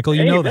questions, Michael.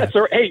 You know that. That's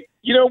all right. Hey,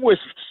 with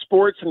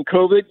sports and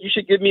COVID, you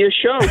should give me a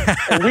show.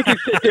 And we could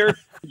sit there.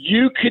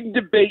 You could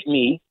debate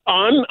me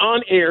on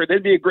air.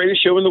 That'd be the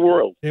greatest show in the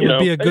world. It would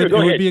be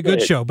a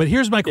good show. But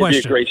here's my question.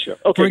 It'd be a great show.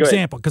 Okay, for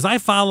example, because I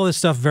follow this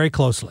stuff very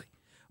closely.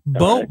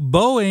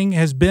 Boeing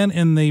has been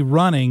in the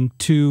running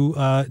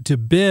to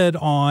bid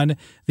on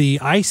the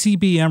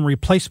ICBM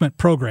replacement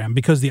program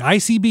because the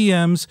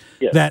ICBMs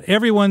that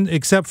everyone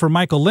except for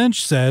Michael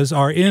Lynch says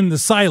are in the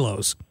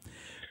silos.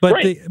 But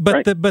Right,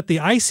 the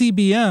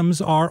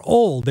ICBMs are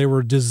old. They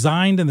were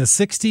designed in the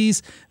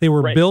 60s. They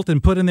were built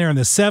and put in there in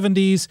the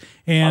 70s,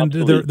 and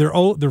they're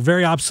old. They're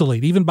very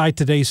obsolete, even by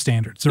today's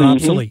standards. They're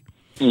obsolete.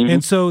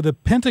 And so the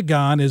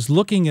Pentagon is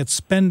looking at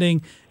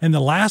spending, and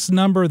the last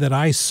number that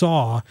I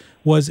saw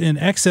was in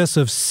excess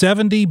of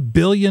 $70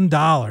 billion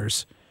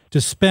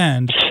to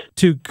spend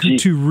to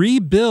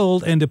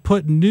rebuild and to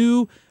put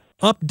new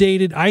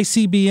updated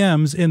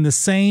ICBMs in the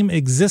same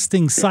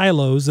existing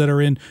silos that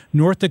are in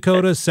North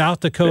Dakota,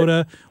 South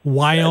Dakota,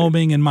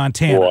 Wyoming, and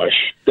Montana.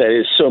 Wash. That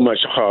is so much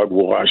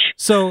hogwash.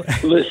 So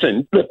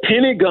listen, the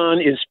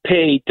Pentagon is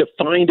paid to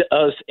find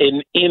us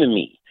an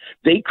enemy.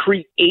 They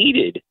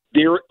created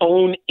their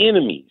own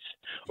enemies.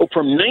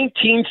 From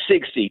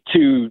 1960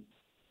 to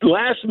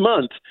last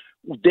month,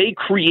 they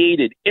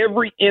created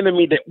every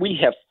enemy that we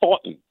have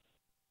fought in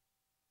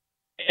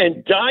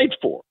and died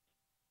for.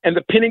 And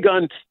the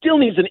Pentagon still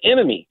needs an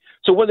enemy.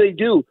 So what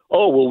do?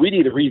 Oh, well, we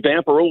need to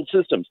revamp our old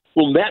systems.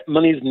 Well, that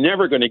money's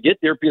never going to get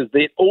there because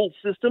the old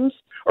systems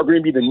are going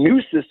to be the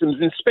new systems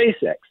in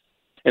SpaceX.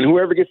 And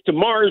whoever gets to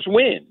Mars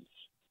wins.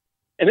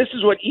 And this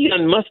is what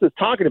Elon Musk is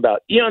talking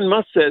about. Elon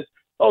Musk says,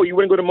 oh, you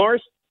want to go to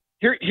Mars?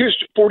 Here's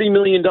 $40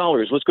 million.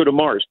 Let's go to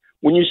Mars.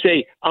 When you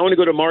say, I want to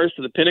go to Mars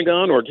to the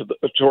Pentagon or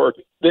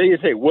they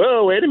say,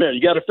 well, wait a minute.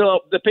 You got to fill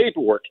out the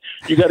paperwork.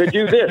 You got to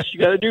do this. You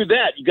got to do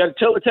that. You got to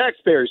tell the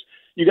taxpayers.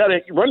 You got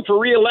to run for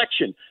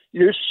re-election.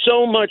 There's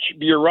so much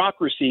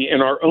bureaucracy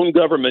in our own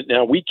government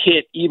now. We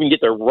can't even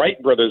get the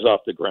Wright brothers off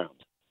the ground.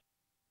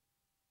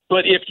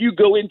 But if you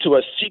go into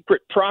a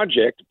secret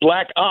project,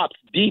 black ops,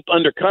 deep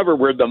undercover,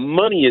 where the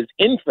money is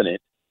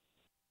infinite,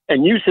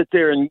 and you sit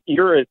there and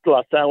you're at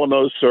Los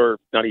Alamos, or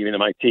not even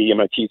MIT,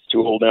 MIT's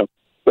too old now,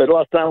 but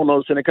Los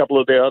Alamos and a couple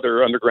of the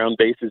other underground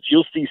bases,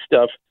 you'll see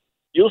stuff,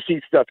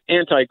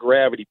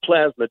 anti-gravity,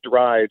 plasma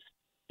drives.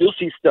 You'll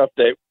see stuff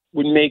that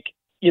would make,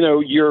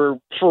 your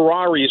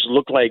Ferraris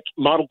look like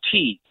Model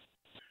T.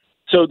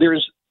 So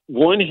there's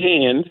one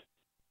hand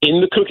in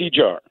the cookie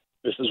jar.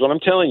 This is what I'm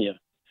telling you.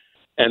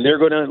 And they're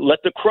going to let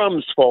the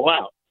crumbs fall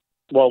out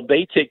while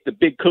they take the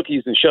big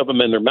cookies and shove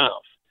them in their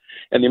mouth.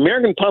 And the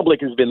American public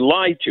has been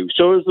lied to.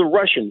 So is the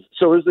Russians.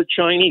 So is the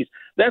Chinese.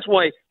 That's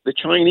why the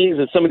Chinese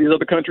and some of these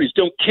other countries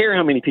don't care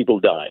how many people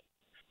die.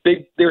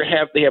 They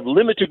have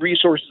limited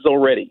resources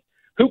already.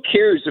 Who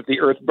cares if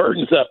the Earth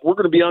burns up? We're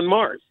going to be on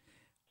Mars.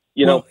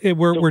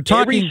 We're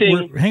talking.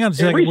 Hang on a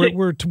second.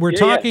 We're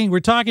talking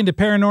to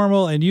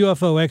paranormal and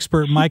UFO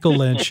expert Michael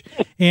Lynch,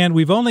 and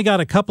we've only got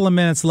a couple of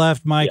minutes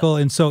left, Michael.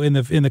 Yeah. And so in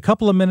the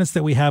couple of minutes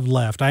that we have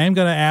left, I am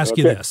going to ask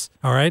you this.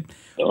 All right.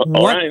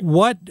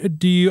 What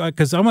do you?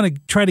 Because I'm going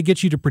to try to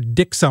get you to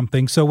predict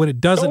something, so when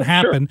it doesn't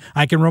happen,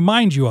 I can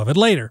remind you of it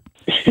later.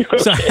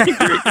 So,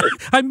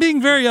 I'm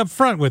being very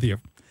upfront with you.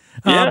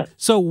 Yeah.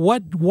 So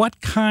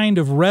what kind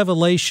of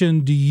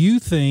revelation do you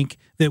think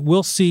that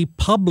we'll see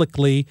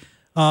publicly?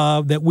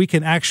 That we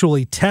can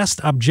actually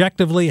test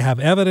objectively, have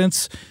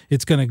evidence,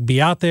 it's going to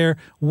be out there.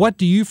 What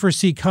do you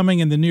foresee coming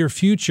in the near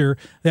future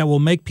that will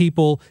make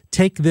people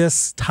take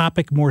this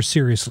topic more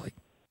seriously?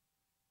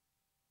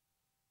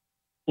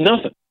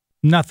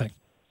 Nothing.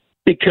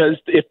 Because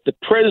if the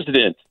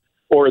president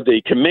or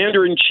the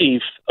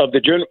commander-in-chief of the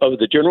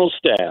general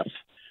staff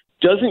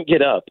doesn't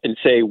get up and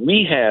say,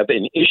 we have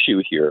an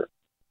issue here,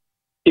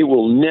 it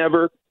will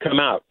never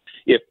come out.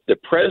 If the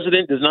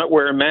president does not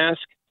wear a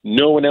mask,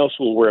 no one else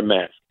will wear a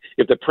mask.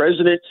 If the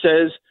president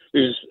says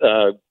there's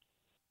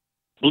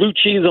blue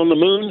cheese on the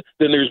moon,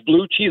 then there's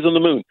blue cheese on the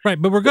moon.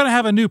 Right, but we're going to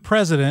have a new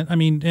president. I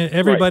mean,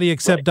 everybody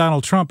except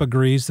Donald Trump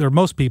agrees, or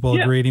most people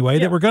agree anyway,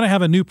 that we're going to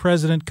have a new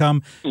president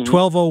come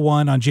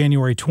 12/01 on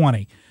January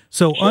 20.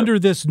 So under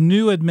this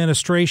new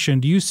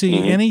administration, do you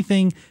see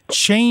anything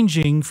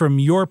changing from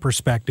your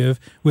perspective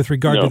with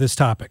regard to this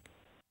topic?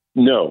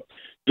 No.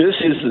 This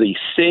is the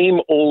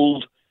same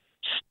old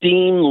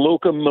steam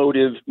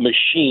locomotive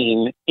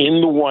machine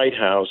in the White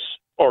House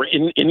or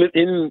in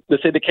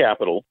let's say the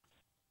Capitol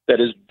that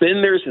has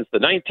been there since the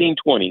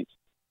 1920s,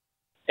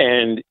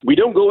 and we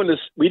don't go in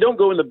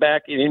the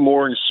back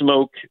anymore and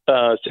smoke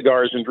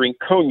cigars and drink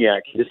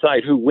cognac and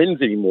decide who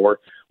wins anymore.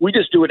 We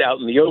just do it out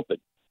in the open.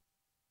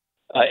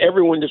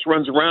 Everyone just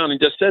runs around and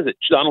just says it.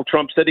 Donald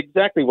Trump said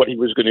exactly what he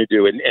was going to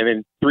do, and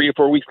then 3 or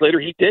 4 weeks later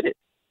he did it.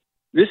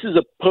 This is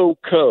a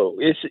POCO.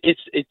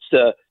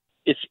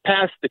 It's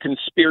past the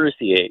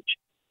conspiracy age.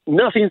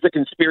 Nothing's a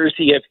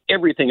conspiracy if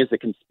everything is a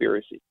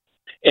conspiracy.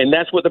 And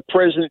that's what the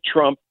President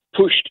Trump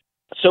pushed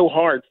so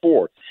hard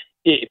for.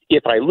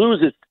 If I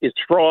lose, it's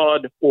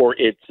fraud or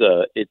it's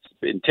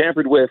been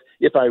tampered with.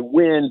 If I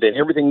win, then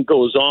everything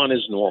goes on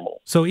as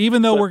normal. So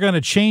even though we're going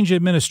to change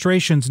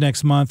administrations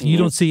next month, you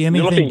don't see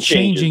anything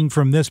changing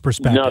from this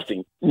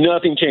perspective?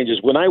 Nothing changes.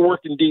 When I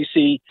worked in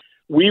D.C.,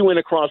 we went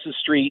across the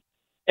street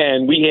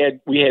and we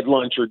had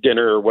lunch or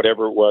dinner or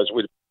whatever it was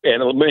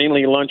and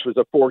mainly lunch was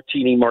it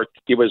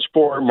was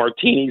 4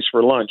 martinis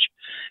for lunch.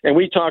 And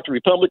we talked to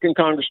Republican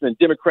congressmen,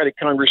 Democratic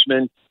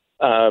congressmen,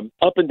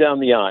 up and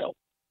down the aisle.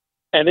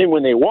 And then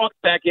when they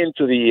walked back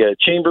into the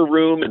chamber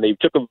room and they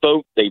took a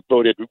vote, they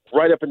voted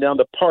right up and down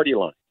the party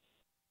line.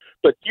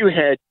 But you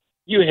had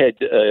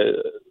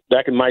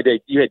back in my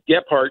day, you had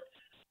Gephardt.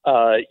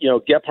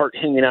 Gephardt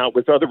hanging out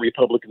with other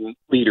Republican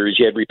leaders.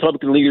 You had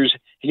Republican leaders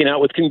hanging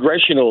out with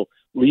congressional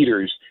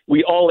leaders.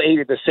 We all ate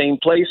at the same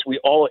place. We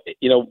all,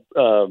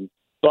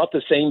 bought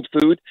the same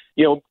food.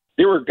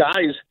 There were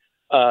guys.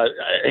 I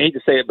hate to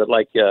say it, but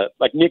like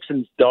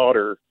Nixon's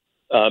daughter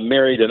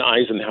married an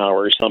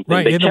Eisenhower or something.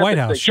 Right, in the White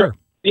House, sure.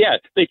 Yeah,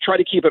 they try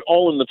to keep it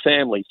all in the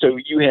family. So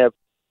you have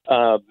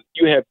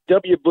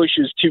W.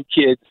 Bush's two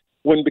kids.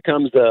 One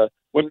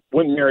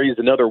marries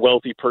another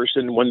wealthy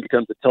person. One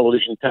becomes a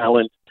television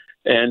talent,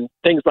 and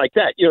things like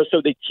that.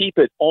 So they keep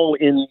it all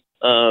in.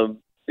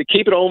 They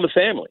keep it all in the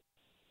family.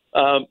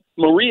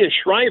 Maria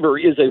Shriver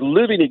is a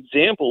living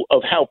example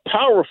of how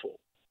powerful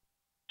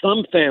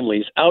some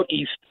families out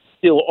east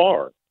still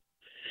are.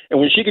 And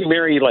when she can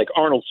marry like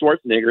Arnold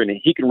Schwarzenegger and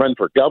he can run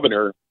for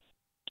governor,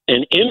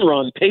 and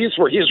Enron pays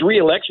for his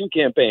re-election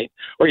campaign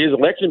or his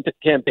election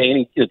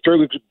campaign, and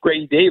throws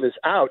Grady Davis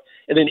out,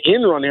 and then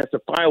Enron has to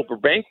file for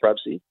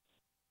bankruptcy.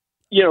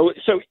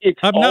 So it's.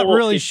 I'm not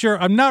really sure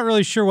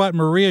what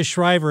Maria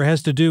Shriver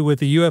has to do with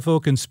the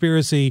UFO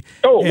conspiracy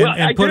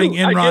and putting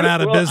Enron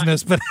out of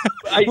business. But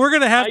we're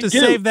going to have to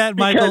save that,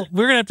 Michael.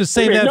 We're going to have to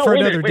save that for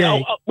another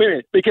day. Wait a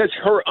minute, because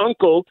her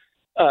uncle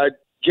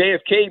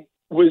JFK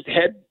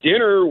had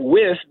dinner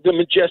with the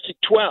Majestic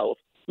 12.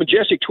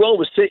 Majestic 12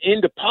 was set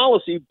into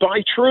policy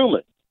by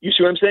Truman. You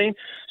see what I'm saying?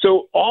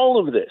 So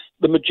all of this,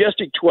 the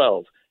Majestic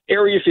 12,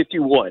 Area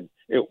 51,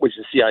 which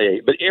is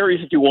CIA, but Area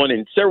 51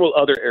 and several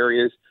other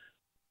areas,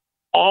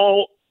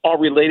 all are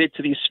related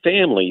to these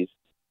families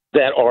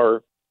that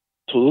are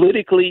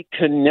politically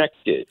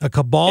connected. A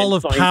cabal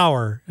of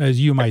power, as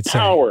you might say.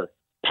 Power.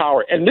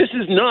 And this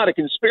is not a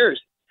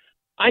conspiracy.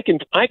 I can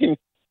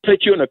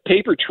put you on a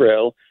paper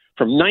trail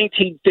from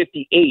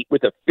 1958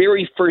 with the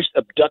very first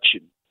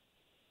abduction.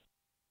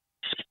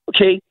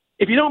 Okay?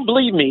 If you don't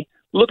believe me,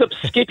 look up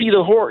Skippy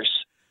the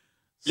Horse.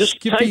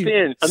 Just type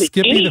in on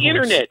any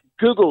internet,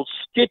 Google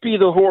Skippy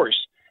the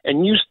Horse,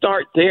 and you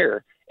start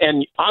there.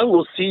 And I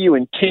will see you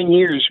in 10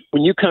 years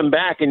when you come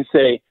back and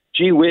say,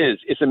 gee whiz,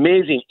 it's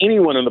amazing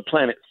anyone on the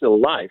planet is still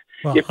alive.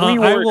 Well,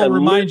 I will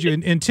remind you,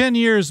 in 10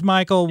 years,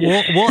 Michael,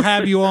 we'll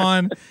have you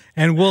on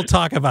and we'll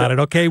talk about it,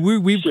 okay?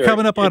 We're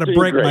coming up on a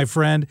break, my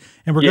friend,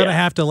 and we're going to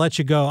have to let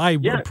you go. I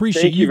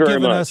appreciate you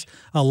giving us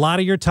a lot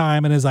of your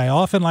time, and as I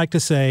often like to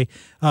say,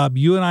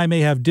 you and I may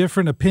have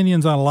different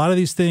opinions on a lot of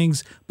these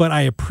things, but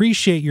I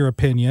appreciate your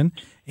opinion,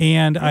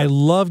 and I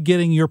love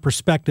getting your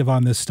perspective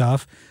on this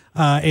stuff.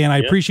 And I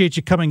appreciate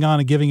you coming on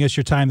and giving us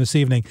your time this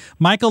evening.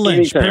 Michael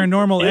Lynch,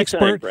 paranormal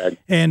expert, Brad.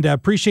 And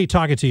appreciate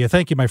talking to you.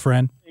 Thank you, my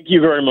friend. Thank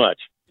you very much.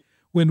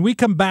 When we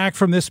come back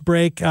from this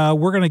break,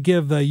 we're going to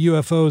give the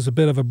UFOs a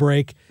bit of a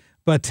break,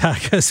 but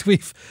because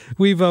we've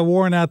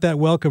worn out that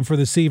welcome for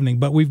this evening.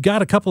 But we've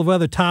got a couple of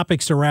other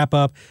topics to wrap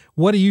up.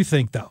 What do you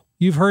think, though?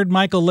 You've heard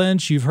Michael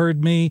Lynch. You've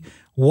heard me.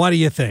 What do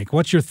you think?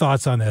 What's your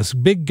thoughts on this?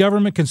 Big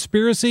government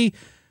conspiracy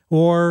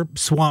or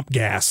swamp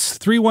gas?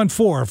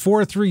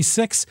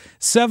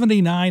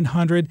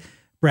 314-436-7900.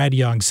 Brad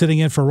Young sitting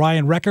in for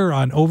Ryan Wrecker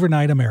on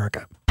Overnight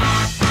America.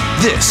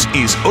 This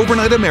is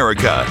Overnight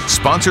America,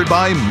 sponsored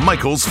by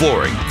Michael's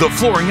Flooring, the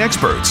flooring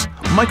experts.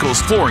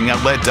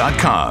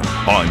 michaelsflooringoutlet.com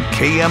on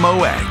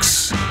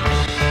KMOX.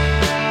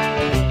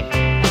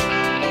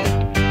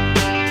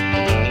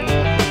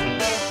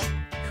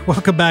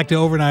 Welcome back to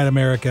Overnight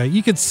America.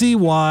 You can see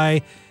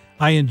why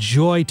I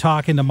enjoy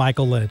talking to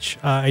Michael Lynch.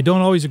 I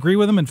don't always agree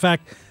with him. In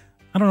fact,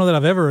 I don't know that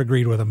I've ever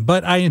agreed with him,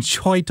 but I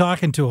enjoy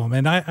talking to him.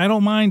 And I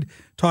don't mind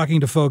talking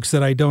to folks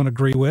that I don't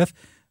agree with,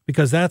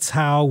 because that's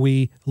how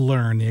we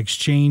learn, the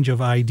exchange of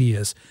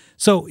ideas.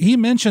 So he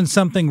mentioned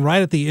something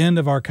right at the end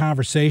of our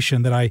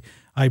conversation that I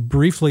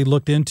briefly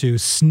looked into,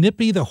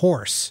 Snippy the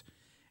Horse.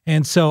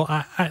 And so,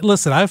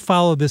 listen, I've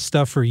followed this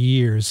stuff for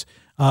years.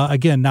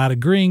 Again, not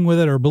agreeing with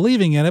it or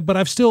believing in it, but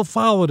I've still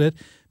followed it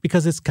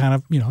because it's kind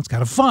of, it's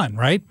kind of fun,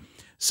 right?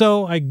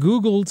 So I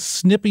Googled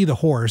Snippy the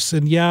Horse,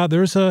 and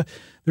there's a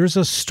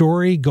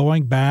story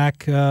going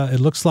back, it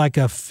looks like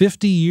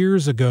 50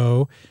 years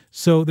ago.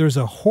 So there's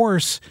a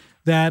horse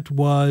that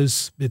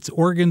its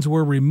organs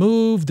were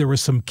removed. There were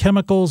some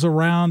chemicals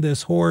around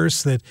this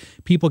horse that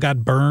people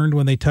got burned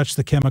when they touched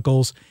the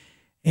chemicals.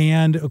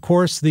 And of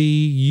course,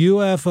 the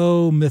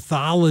UFO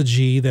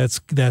mythology that's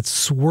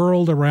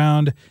swirled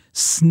around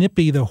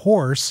Snippy the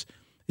Horse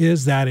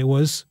is that it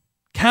was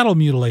cattle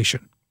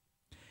mutilation.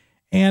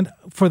 And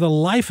for the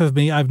life of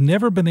me, I've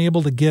never been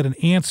able to get an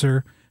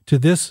answer to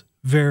this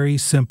very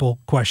simple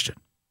question.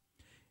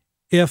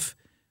 If,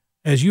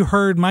 as you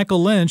heard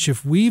Michael Lynch,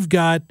 if we have,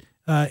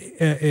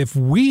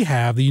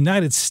 the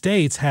United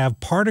States have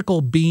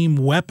particle beam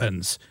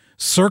weapons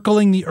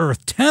circling the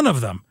Earth, 10 of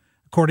them,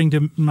 according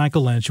to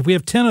Michael Lynch, if we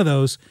have 10 of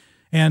those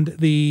and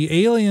the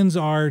aliens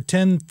are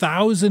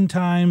 10,000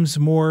 times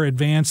more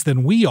advanced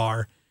than we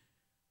are,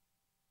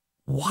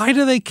 why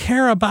do they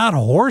care about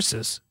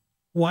horses?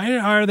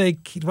 Why do they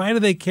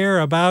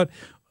care about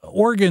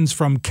organs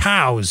from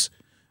cows?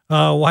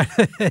 Why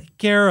do they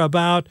care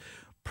about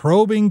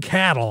probing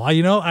cattle?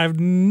 I've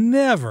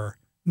never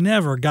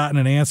never gotten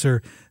an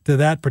answer to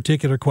that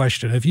particular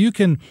question. If you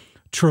can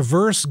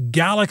traverse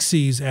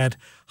galaxies at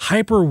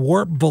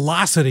hyperwarp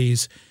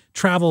velocities,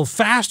 travel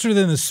faster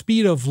than the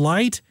speed of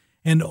light,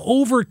 and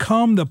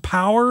overcome the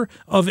power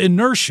of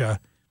inertia,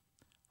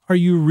 are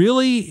you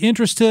really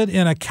interested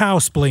in a cow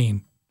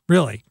spleen?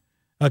 Really?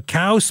 A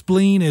cow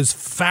spleen is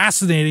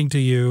fascinating to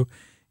you.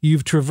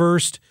 You've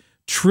traversed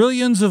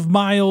trillions of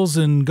miles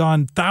and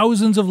gone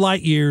thousands of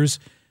light years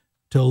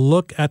to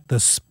look at the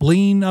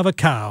spleen of a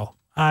cow.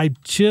 I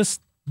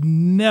just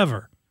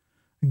never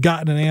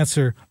gotten an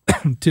answer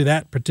to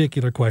that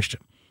particular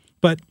question.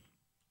 But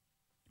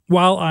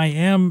while I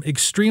am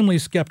extremely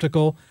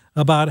skeptical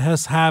about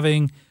us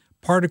having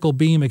particle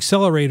beam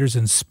accelerators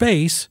in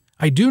space,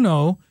 I do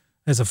know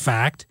as a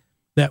fact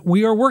that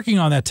we are working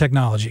on that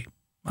technology.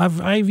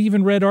 I've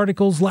even read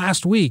articles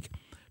last week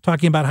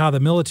talking about how the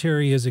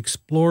military is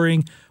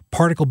exploring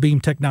particle beam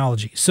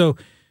technology. So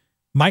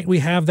might we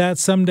have that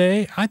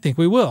someday? I think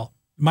we will.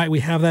 Might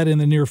we have that in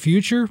the near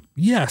future?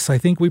 Yes, I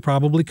think we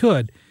probably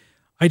could.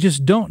 I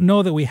just don't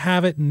know that we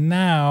have it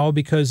now,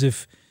 because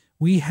if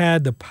we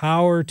had the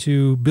power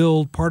to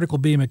build particle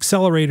beam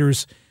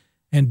accelerators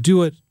and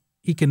do it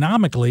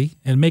economically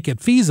and make it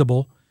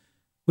feasible,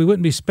 we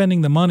wouldn't be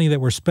spending the money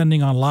that we're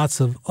spending on lots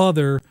of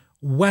other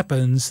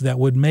weapons that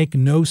would make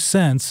no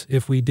sense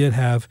if we did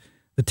have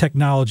the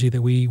technology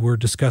that we were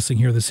discussing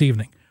here this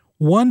evening.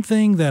 One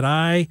thing that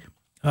I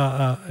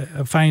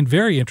find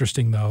very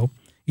interesting, though,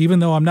 even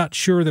though I'm not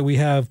sure that we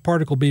have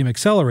particle beam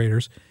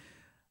accelerators,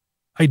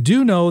 I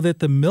do know that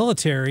the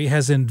military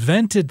has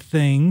invented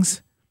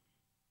things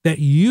that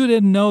you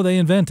didn't know they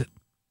invented.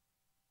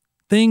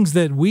 Things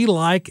that we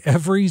like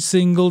every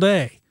single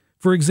day.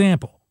 For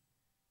example,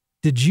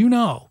 did you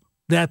know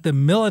that the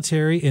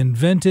military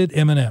invented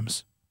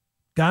M&Ms?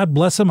 God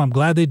bless them. I'm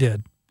glad they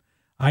did.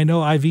 I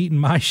know I've eaten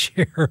my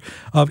share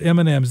of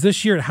M&Ms.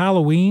 This year at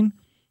Halloween,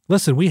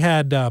 listen, we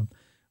had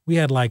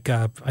like,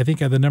 I think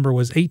the number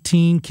was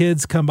 18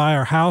 kids come by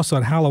our house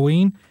on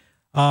Halloween.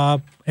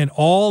 And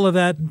all of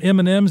that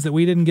M&Ms that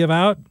we didn't give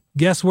out,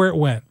 guess where it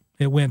went?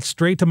 It went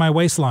straight to my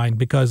waistline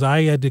because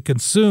I had to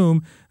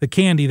consume the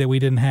candy that we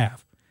didn't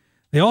have.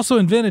 They also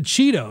invented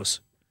Cheetos.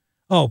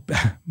 Oh,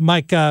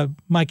 Mike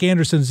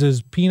Anderson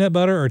says peanut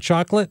butter or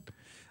chocolate.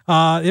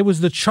 It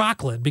was the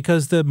chocolate,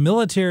 because the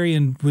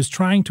military was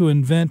trying to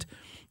invent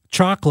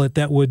chocolate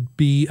that would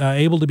be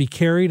able to be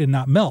carried and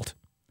not melt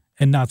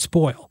and not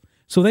spoil.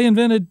 So they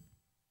invented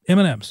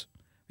M&Ms.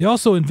 They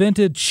also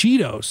invented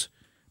Cheetos,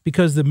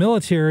 because the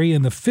military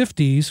in the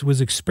 50s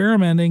was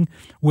experimenting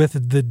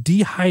with the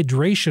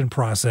dehydration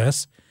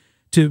process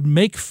to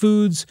make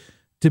foods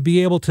to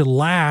be able to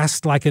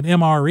last like an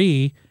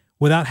MRE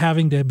without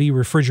having to be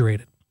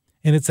refrigerated.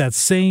 And it's that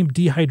same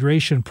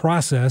dehydration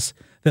process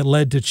that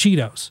led to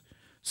Cheetos.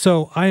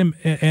 So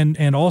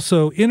and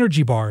also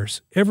energy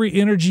bars. Every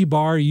energy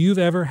bar you've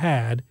ever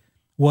had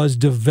was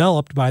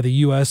developed by the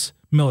U.S.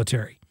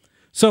 military.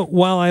 So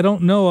while I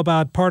don't know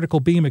about particle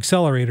beam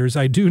accelerators,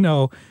 I do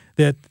know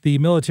that the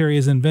military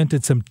has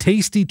invented some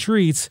tasty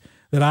treats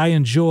that I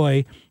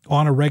enjoy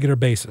on a regular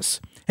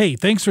basis. Hey,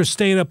 thanks for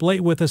staying up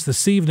late with us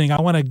this evening. I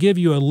want to give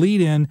you a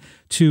lead-in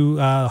to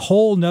a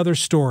whole nother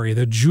story.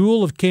 The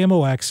jewel of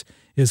KMOX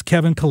is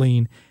Kevin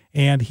Killeen,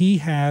 and he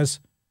has...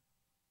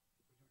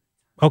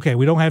 Okay,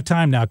 we don't have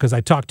time now because I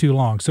talked too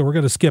long, so we're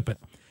going to skip it.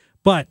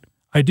 But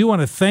I do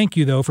want to thank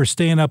you, though, for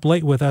staying up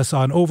late with us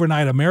on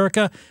Overnight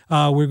America.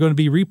 We're going to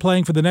be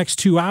replaying for the next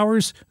 2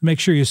 hours. Make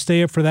sure you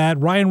stay up for that.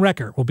 Ryan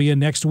Recker will be in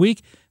next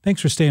week.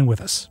 Thanks for staying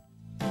with us.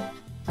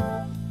 My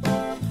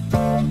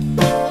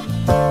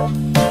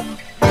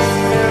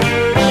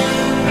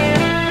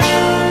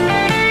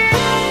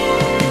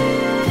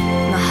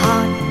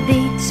heart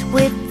beats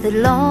with the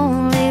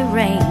lonely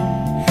rain,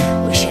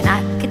 wishing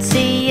I could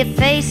see your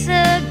face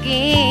again.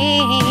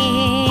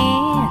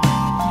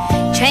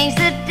 Change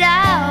the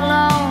dial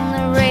on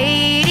the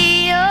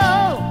radio,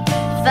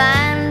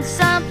 find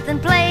something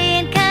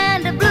playing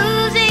kind of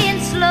bluesy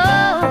and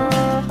slow.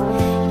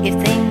 If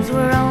things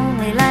were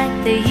only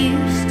like they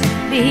used to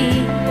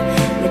be,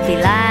 we'd be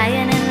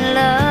lying in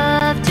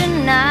love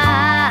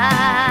tonight.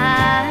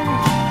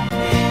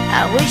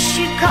 I wish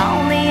you'd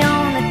call me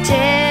on the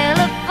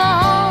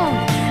telephone.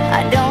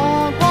 I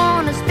don't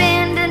want to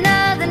spend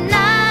another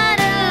night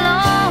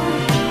alone,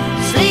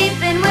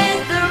 sleeping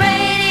with the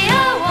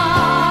radio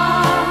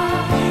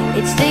on.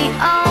 It's the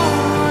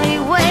only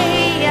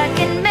way I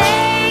can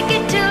make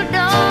it till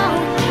dawn,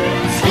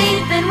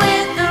 sleeping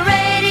with the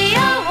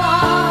radio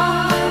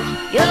on.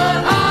 You're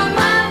on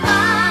my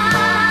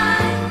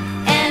mind,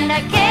 and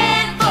I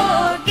can't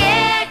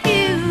forget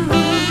you.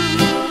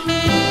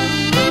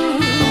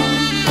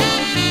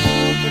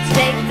 Let's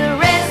take the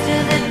rest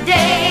of the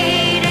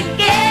day to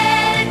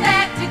get it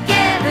back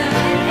together,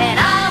 and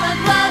I'll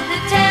unplug the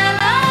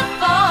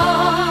telephone.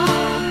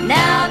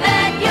 Now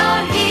that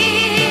you're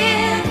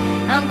here,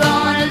 I'm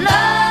gonna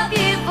love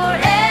you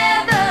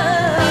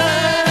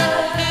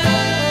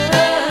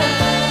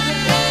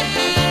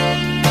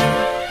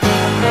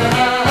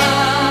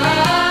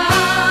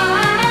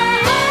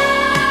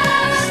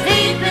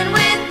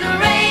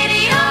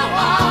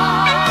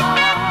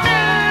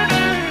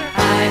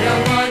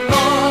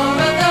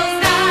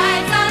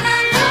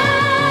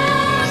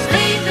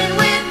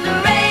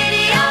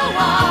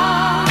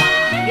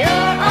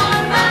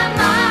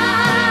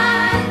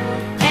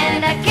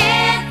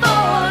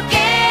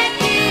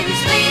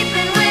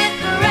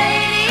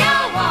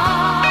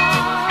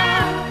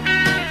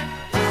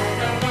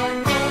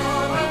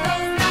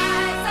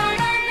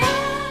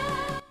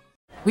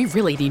We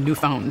really need new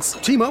phones.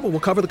 T-Mobile will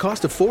cover the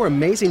cost of 4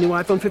 amazing new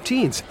iPhone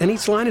 15s, and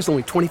each line is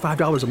only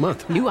 $25 a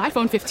month. New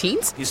iPhone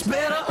 15s? It's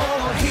better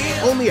over here.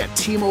 Only at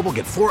T-Mobile,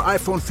 get 4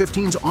 iPhone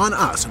 15s on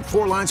us and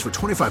 4 lines for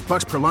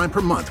 $25 per line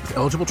per month with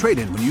eligible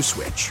trade-in when you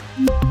switch.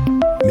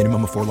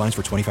 Minimum of 4 lines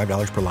for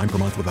 $25 per line per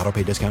month with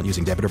autopay discount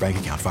using debit or bank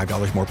account.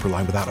 $5 more per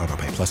line without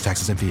autopay, plus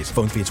taxes and fees.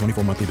 Phone fee at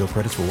 24 monthly bill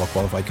credits for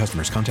well-qualified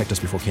customers. Contact us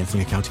before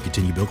canceling account to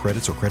continue bill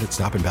credits or credit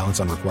stop and balance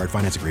on required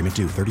finance agreement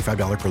due.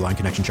 $35 per line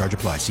connection charge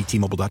applies. See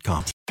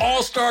T-Mobile.com.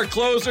 All-star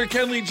closer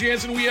Kenley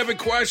Jansen, we have a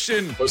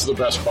question. What's the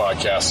best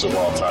podcast of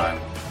all time?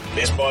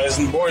 Baseball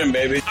isn't boring,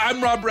 baby.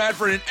 I'm Rob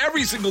Bradford, and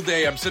every single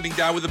day I'm sitting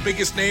down with the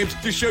biggest names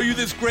to show you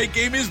this great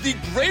game is the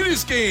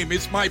greatest game.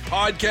 It's my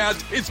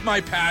podcast. It's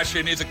my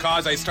passion. It's a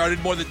cause I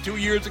started more than 2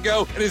 years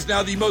ago and is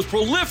now the most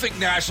prolific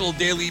national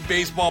daily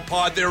baseball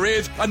pod there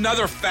is.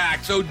 Another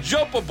fact. So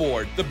jump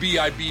aboard the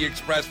BIB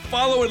Express.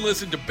 Follow and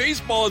listen to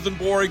Baseball Isn't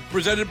Boring,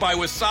 presented by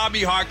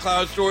Wasabi Hot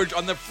Cloud Storage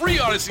on the free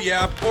Odyssey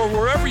app or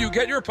wherever you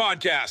get your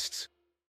podcasts.